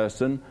a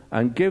person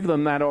and give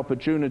them that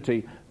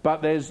opportunity,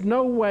 but there's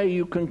no way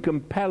you can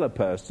compel a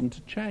person to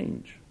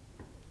change.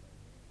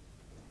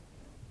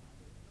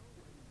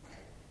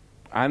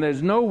 And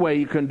there's no way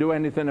you can do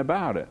anything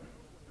about it.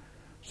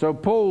 So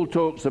Paul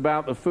talks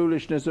about the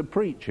foolishness of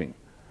preaching.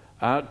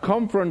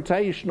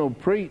 Confrontational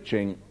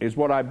preaching is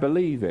what I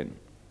believe in.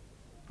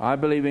 I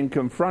believe in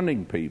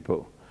confronting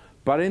people.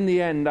 But in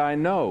the end, I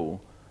know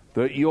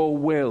that your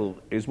will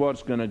is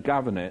what's going to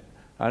govern it.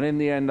 And in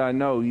the end, I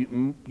know,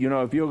 you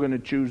know, if you're going to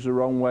choose the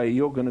wrong way,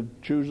 you're going to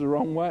choose the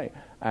wrong way.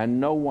 And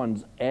no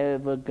one's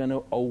ever going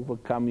to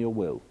overcome your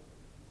will.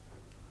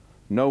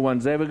 No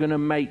one's ever going to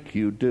make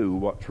you do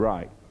what's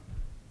right.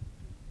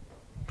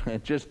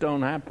 It just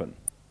don't happen.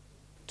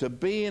 To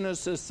be in a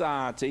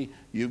society,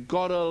 you've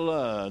got to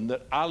learn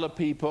that other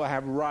people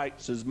have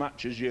rights as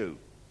much as you.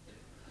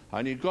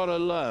 And you've got to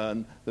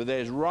learn that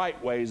there's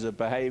right ways of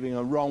behaving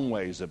and wrong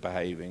ways of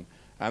behaving.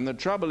 And the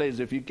trouble is,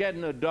 if you get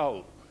an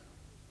adult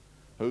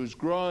who's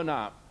grown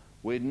up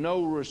with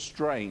no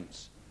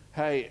restraints,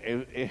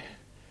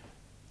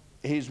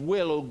 his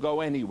will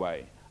go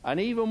anyway. And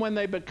even when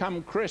they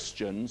become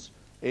Christians,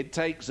 it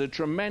takes a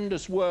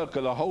tremendous work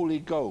of the Holy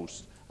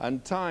Ghost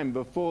and time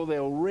before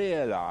they'll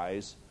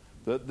realize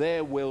that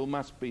their will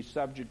must be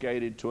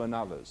subjugated to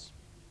another's.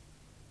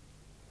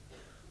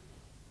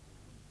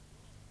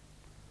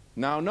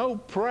 Now, no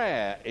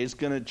prayer is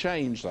going to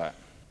change that.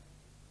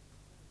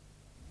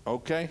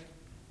 Okay?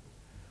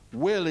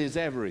 Will is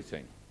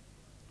everything.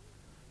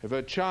 If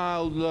a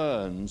child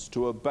learns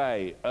to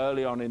obey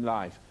early on in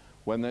life,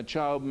 when the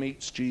child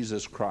meets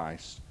Jesus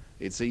Christ,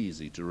 it's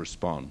easy to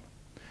respond.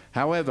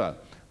 However,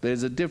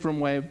 there's a different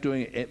way of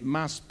doing it. It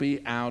must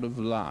be out of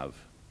love.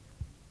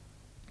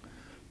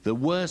 The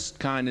worst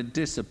kind of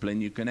discipline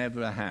you can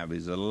ever have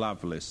is a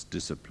loveless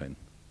discipline.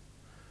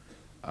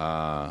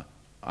 I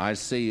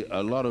see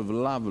a lot of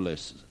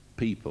loveless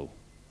people,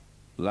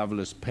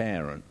 loveless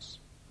parents.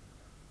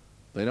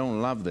 They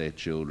don't love their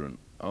children.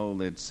 Oh,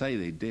 they'd say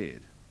they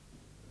did.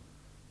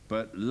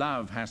 But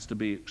love has to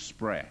be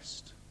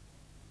expressed.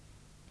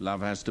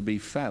 Love has to be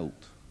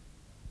felt.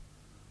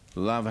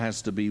 Love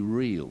has to be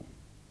real.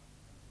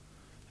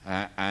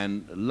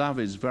 And love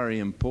is very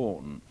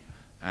important.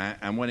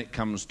 And when it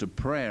comes to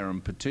prayer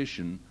and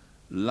petition,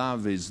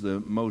 love is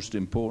the most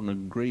important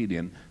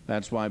ingredient.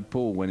 That's why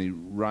Paul, when he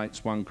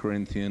writes 1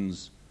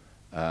 Corinthians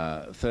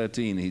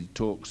 13, he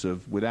talks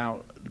of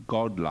without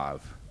God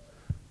love,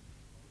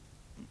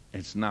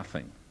 it's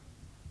nothing.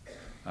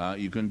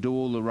 You can do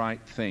all the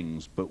right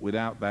things, but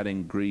without that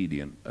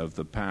ingredient of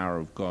the power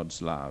of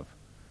God's love,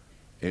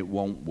 it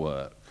won't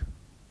work.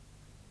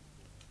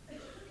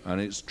 And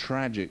it's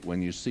tragic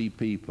when you see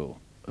people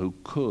who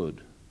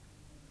could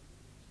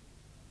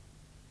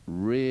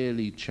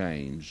really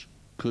change,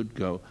 could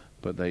go,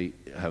 but they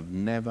have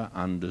never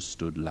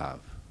understood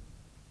love.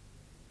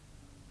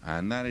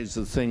 And that is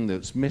the thing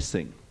that's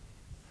missing.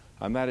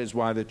 And that is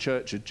why the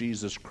Church of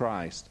Jesus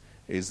Christ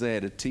is there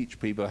to teach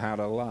people how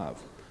to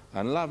love.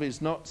 And love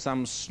is not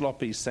some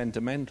sloppy,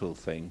 sentimental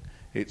thing.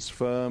 It's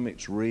firm,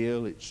 it's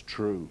real, it's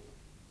true.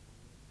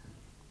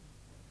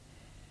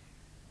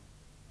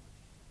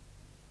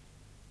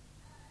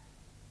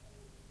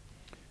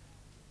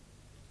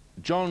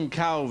 John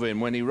Calvin,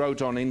 when he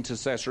wrote on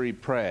intercessory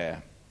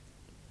prayer,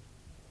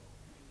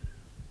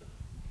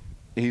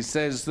 he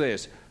says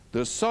this: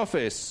 the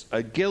sophists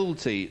are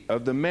guilty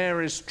of the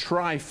merest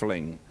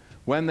trifling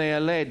when they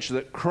allege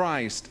that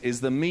Christ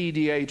is the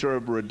mediator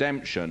of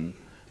redemption,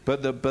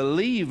 but that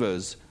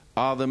believers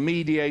are the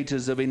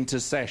mediators of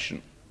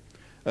intercession,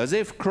 as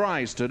if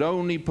Christ had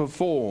only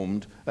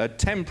performed a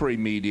temporary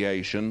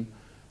mediation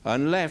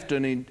and left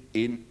an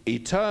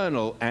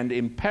eternal and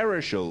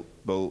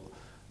imperishable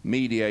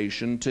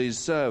mediation to his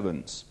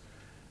servants.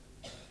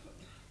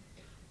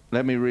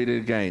 Let me read it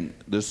again.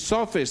 The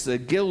sophists are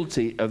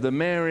guilty of the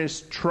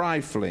merest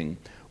trifling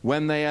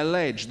when they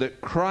allege that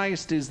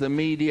Christ is the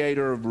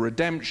mediator of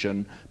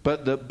redemption,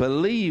 but that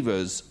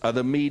believers are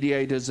the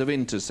mediators of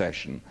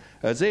intercession,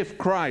 as if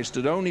Christ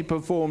had only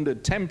performed a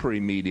temporary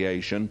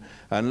mediation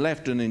and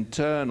left an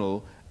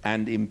eternal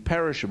and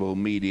imperishable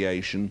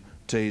mediation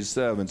to his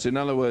servants. In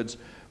other words,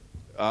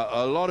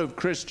 a lot of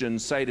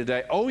Christians say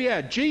today, oh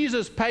yeah,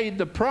 Jesus paid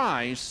the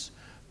price,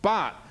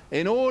 but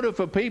in order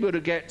for people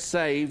to get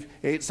saved,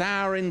 it's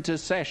our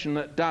intercession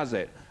that does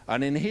it.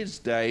 And in his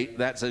day,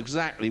 that's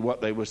exactly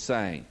what they were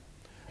saying.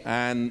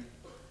 And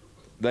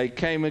they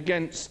came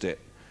against it,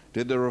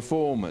 did the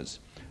reformers.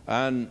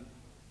 And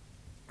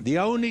the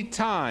only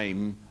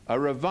time a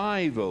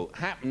revival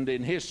happened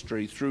in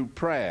history through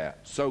prayer,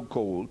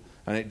 so-called,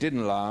 and it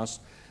didn't last,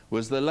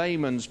 was the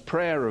layman's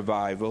prayer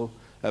revival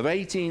of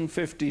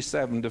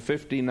 1857 to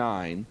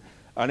 59,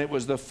 and it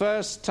was the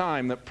first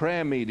time that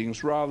prayer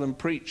meetings, rather than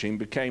preaching,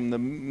 became the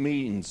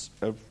means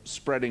of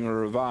spreading a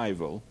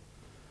revival.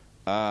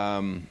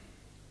 And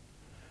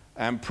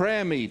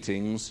prayer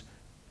meetings,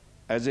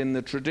 as in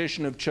the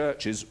tradition of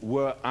churches,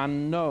 were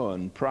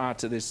unknown prior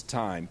to this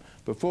time.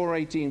 Before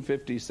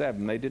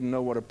 1857, they didn't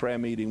know what a prayer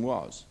meeting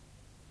was.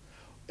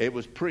 It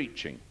was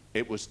preaching.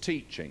 It was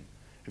teaching.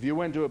 If you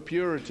went to a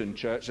Puritan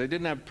church, they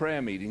didn't have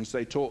prayer meetings.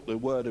 They taught the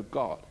Word of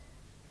God.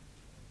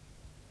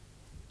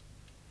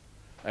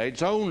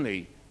 It's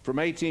only from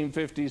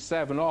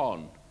 1857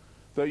 on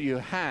that you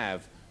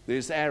have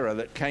this era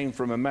that came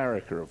from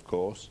America, of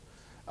course,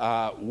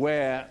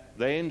 where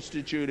they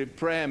instituted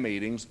prayer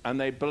meetings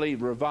and they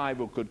believed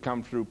revival could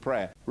come through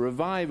prayer.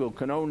 Revival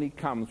can only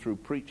come through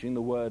preaching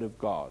the Word of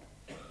God.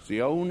 It's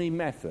the only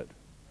method,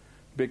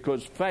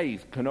 because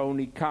faith can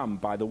only come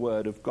by the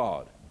Word of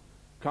God.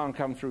 Can't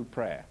come through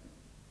prayer.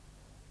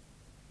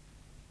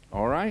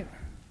 All right?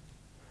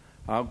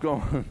 I'll go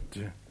on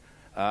to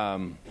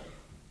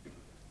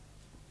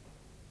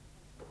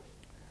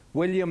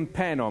William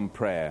Penn on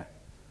prayer.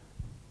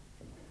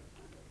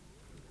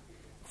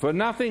 For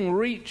nothing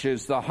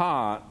reaches the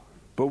heart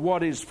but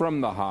what is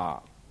from the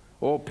heart,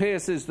 or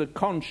pierces the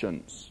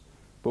conscience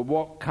but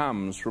what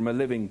comes from a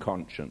living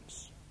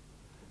conscience.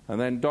 And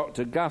then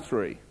Dr.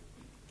 Guthrie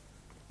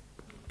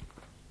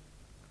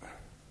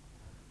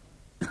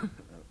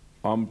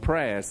on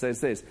prayer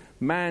says this: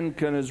 man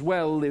can as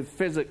well live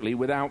physically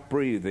without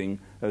breathing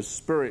as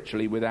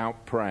spiritually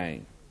without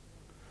praying.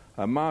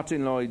 And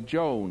Martin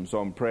Lloyd-Jones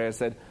on prayer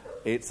said,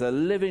 it's a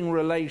living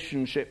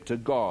relationship to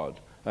God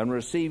and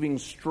receiving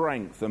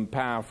strength and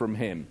power from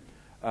him.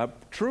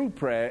 True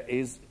prayer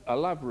is a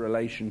love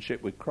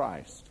relationship with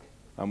Christ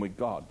and with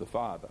God the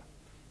Father.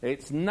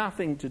 It's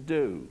nothing to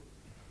do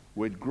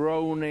with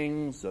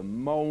groanings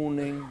and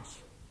moanings.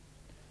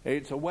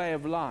 It's a way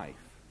of life.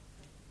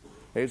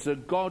 It's a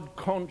God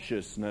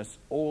consciousness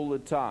all the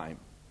time.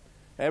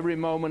 Every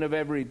moment of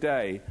every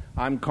day,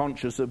 I'm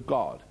conscious of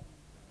God.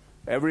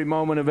 Every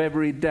moment of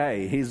every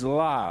day, His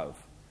love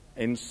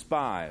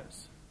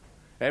inspires.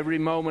 Every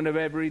moment of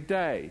every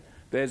day,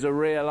 there's a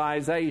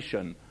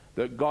realization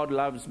that God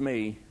loves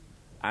me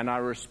and I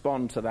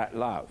respond to that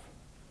love.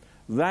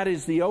 That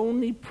is the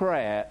only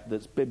prayer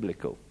that's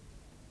biblical.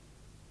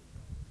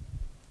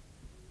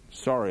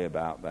 Sorry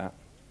about that.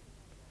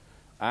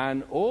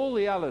 And all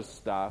the other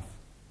stuff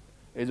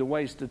is a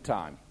waste of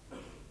time.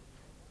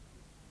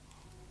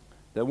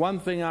 The one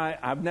thing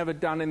I've never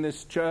done in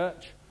this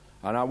church,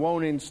 and I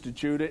won't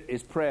institute it,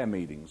 is prayer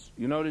meetings.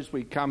 You notice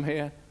we come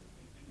here,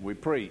 we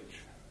preach.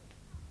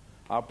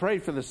 I'll pray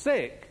for the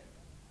sick,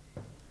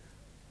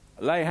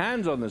 lay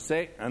hands on the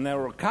sick, and they'll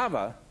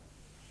recover,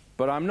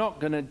 but I'm not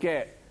going to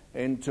get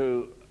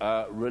into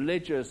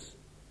religious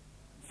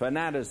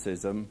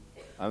fanaticism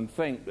and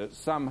think that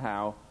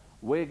somehow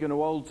we're going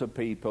to alter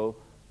people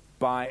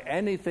by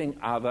anything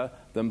other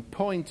than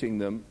pointing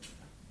them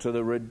to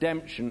the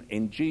redemption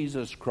in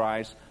Jesus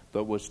Christ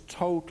that was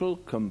total,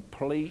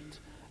 complete,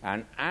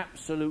 and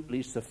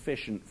absolutely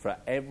sufficient for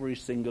every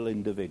single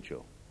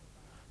individual.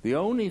 The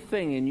only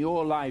thing in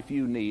your life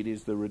you need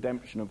is the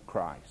redemption of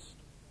Christ.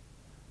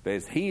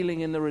 There's healing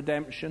in the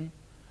redemption.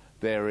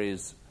 There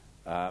is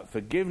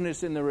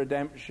forgiveness in the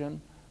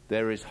redemption.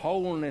 There is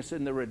wholeness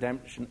in the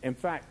redemption. In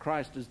fact,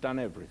 Christ has done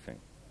everything.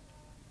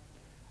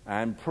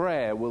 And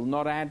prayer will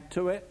not add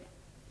to it.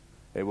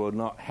 It will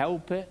not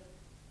help it.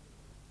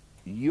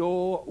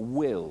 Your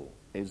will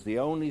is the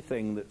only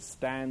thing that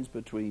stands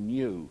between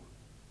you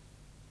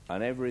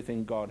and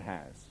everything God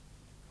has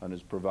and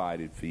has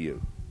provided for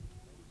you.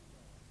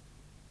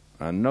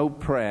 And no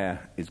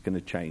prayer is going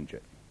to change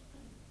it.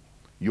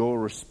 Your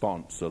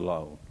response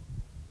alone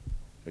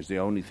is the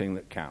only thing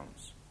that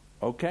counts.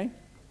 Okay?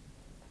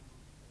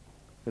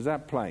 Is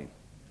that plain?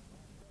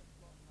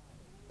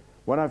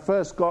 When I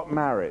first got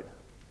married,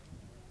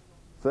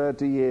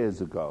 30 years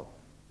ago,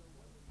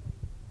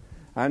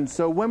 and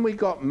so when we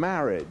got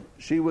married,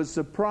 she was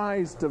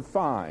surprised to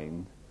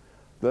find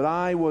that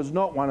I was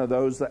not one of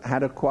those that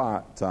had a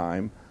quiet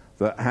time,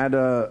 that had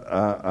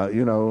a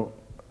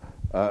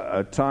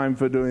time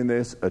for doing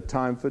this, a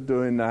time for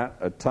doing that,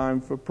 a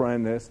time for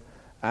praying this.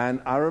 And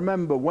I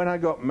remember when I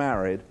got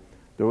married,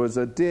 there was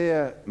a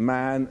dear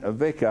man, a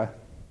vicar,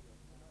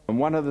 and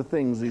one of the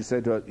things he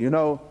said to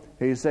us,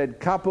 he said,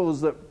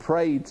 couples that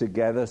pray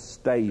together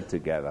stay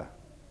together.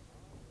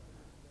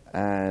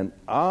 And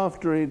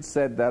after he'd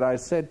said that, I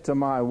said to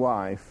my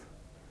wife,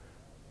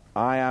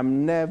 I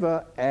am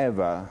never,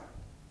 ever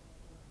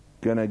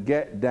going to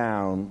get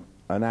down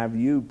and have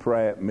you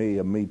pray at me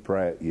and me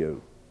pray at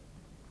you.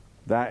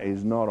 That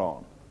is not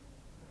on.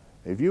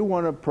 If you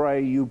want to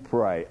pray, you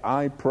pray.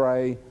 I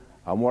pray,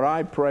 and what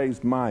I pray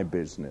is my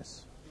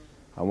business.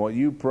 And what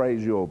you pray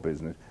is your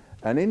business.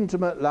 An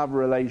intimate love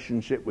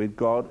relationship with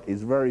God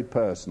is very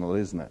personal,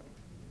 isn't it?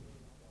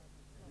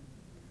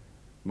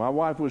 My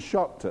wife was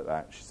shocked at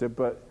that. She said,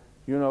 but,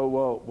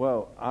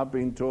 I've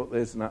been taught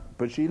this and that.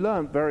 But she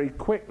learned very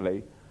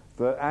quickly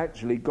that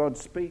actually God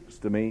speaks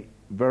to me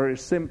very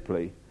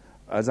simply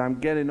as I'm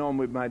getting on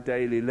with my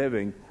daily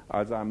living,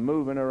 as I'm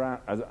moving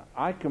around. As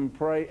I can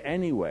pray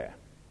anywhere.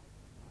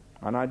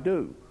 And I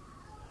do.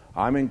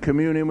 I'm in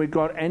communion with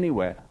God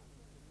anywhere.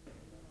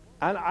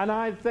 And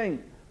I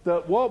think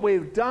that what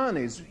we've done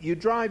is you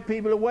drive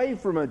people away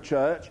from a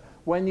church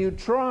when you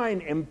try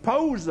and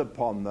impose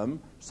upon them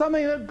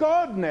something that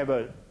God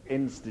never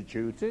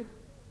instituted.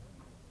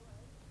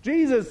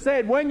 Jesus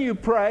said, when you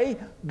pray,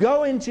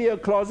 go into your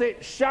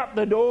closet, shut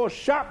the door,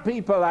 shut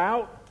people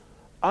out,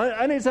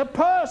 and it's a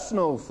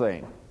personal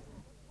thing.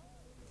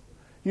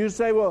 You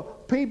say, well,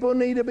 people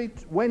need to be...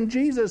 When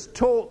Jesus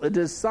taught the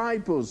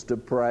disciples to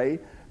pray,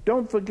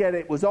 don't forget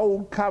it was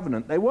old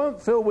covenant. They weren't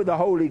filled with the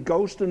Holy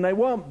Ghost and they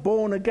weren't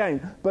born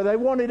again, but they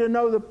wanted to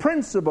know the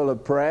principle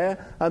of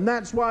prayer, and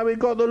that's why we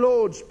got the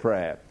Lord's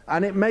Prayer.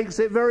 And it makes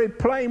it very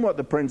plain what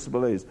the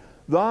principle is.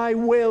 Thy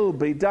will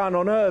be done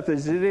on earth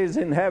as it is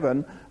in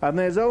heaven, and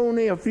there's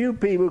only a few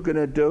people going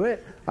to do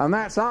it, and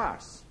that's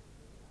us.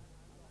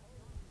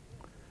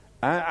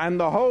 And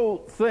the whole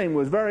thing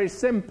was very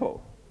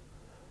simple.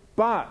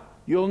 But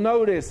you'll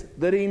notice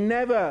that he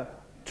never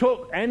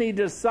took any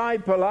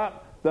disciple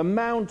up the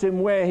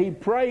mountain where he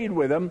prayed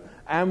with them,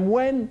 and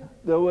when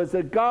there was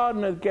a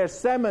Garden of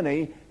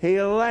Gethsemane, he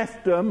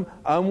left them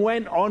and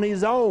went on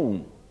his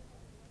own.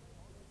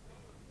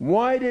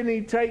 Why didn't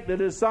he take the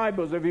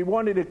disciples if he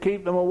wanted to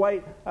keep them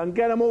awake and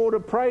get them all to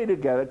pray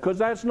together? Because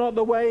that's not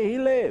the way he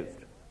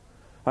lived.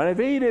 And if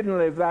he didn't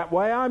live that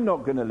way, I'm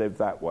not going to live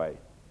that way.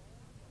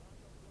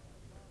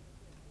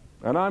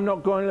 And I'm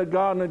not going to the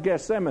Garden of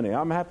Gethsemane.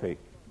 I'm happy.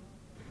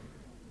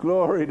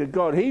 Glory to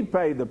God. He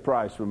paid the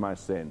price for my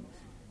sins.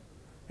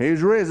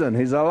 He's risen.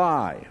 He's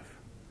alive.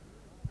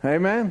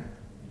 Amen?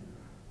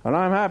 And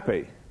I'm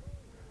happy.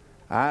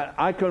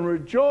 I can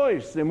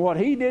rejoice in what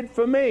he did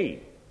for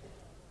me.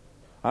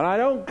 And I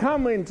don't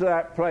come into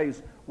that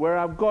place where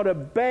I've got to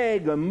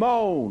beg and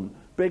moan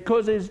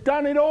because he's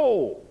done it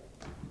all.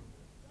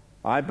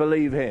 I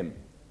believe him.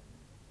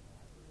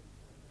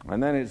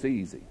 And then it's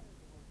easy.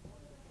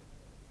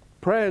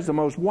 Prayer is the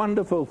most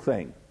wonderful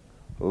thing.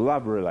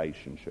 Love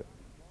relationship.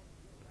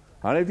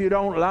 And if you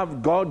don't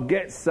love God,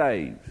 get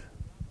saved.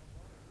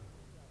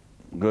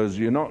 Because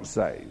you're not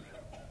saved.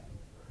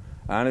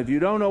 And if you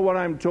don't know what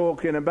I'm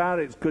talking about,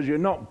 it's because you're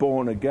not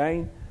born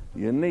again.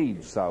 You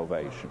need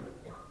salvation.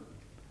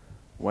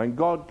 When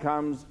God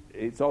comes,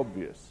 it's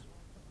obvious.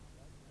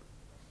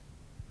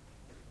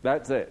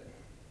 That's it.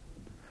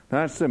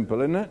 That's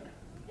simple, isn't it?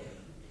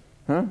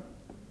 Huh?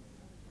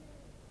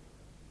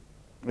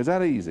 Is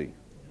that easy?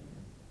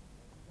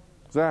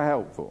 Is that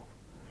helpful?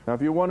 Now,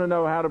 if you want to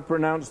know how to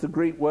pronounce the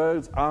Greek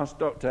words, ask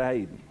Dr.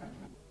 Hayden.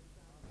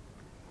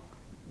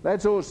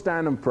 Let's all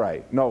stand and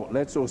pray. No,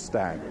 let's all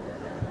stand.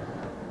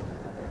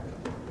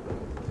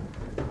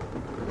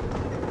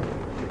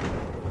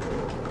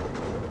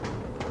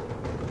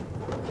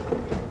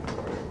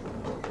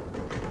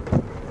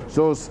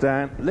 So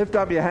stand. Lift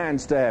up your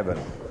hands to heaven.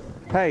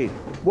 Hey,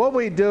 what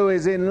we do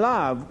is in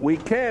love, we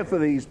care for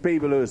these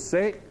people who are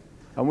sick,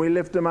 and we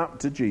lift them up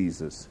to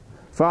Jesus.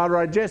 Father,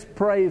 I just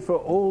pray for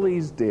all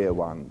these dear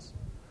ones.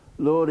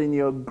 Lord, in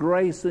your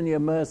grace and your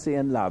mercy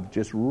and love,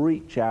 just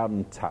reach out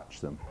and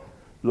touch them.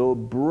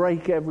 Lord,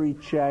 break every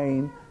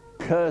chain,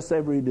 curse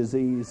every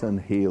disease,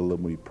 and heal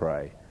them, we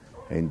pray.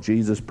 In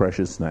Jesus'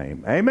 precious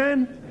name.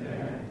 Amen?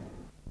 Amen.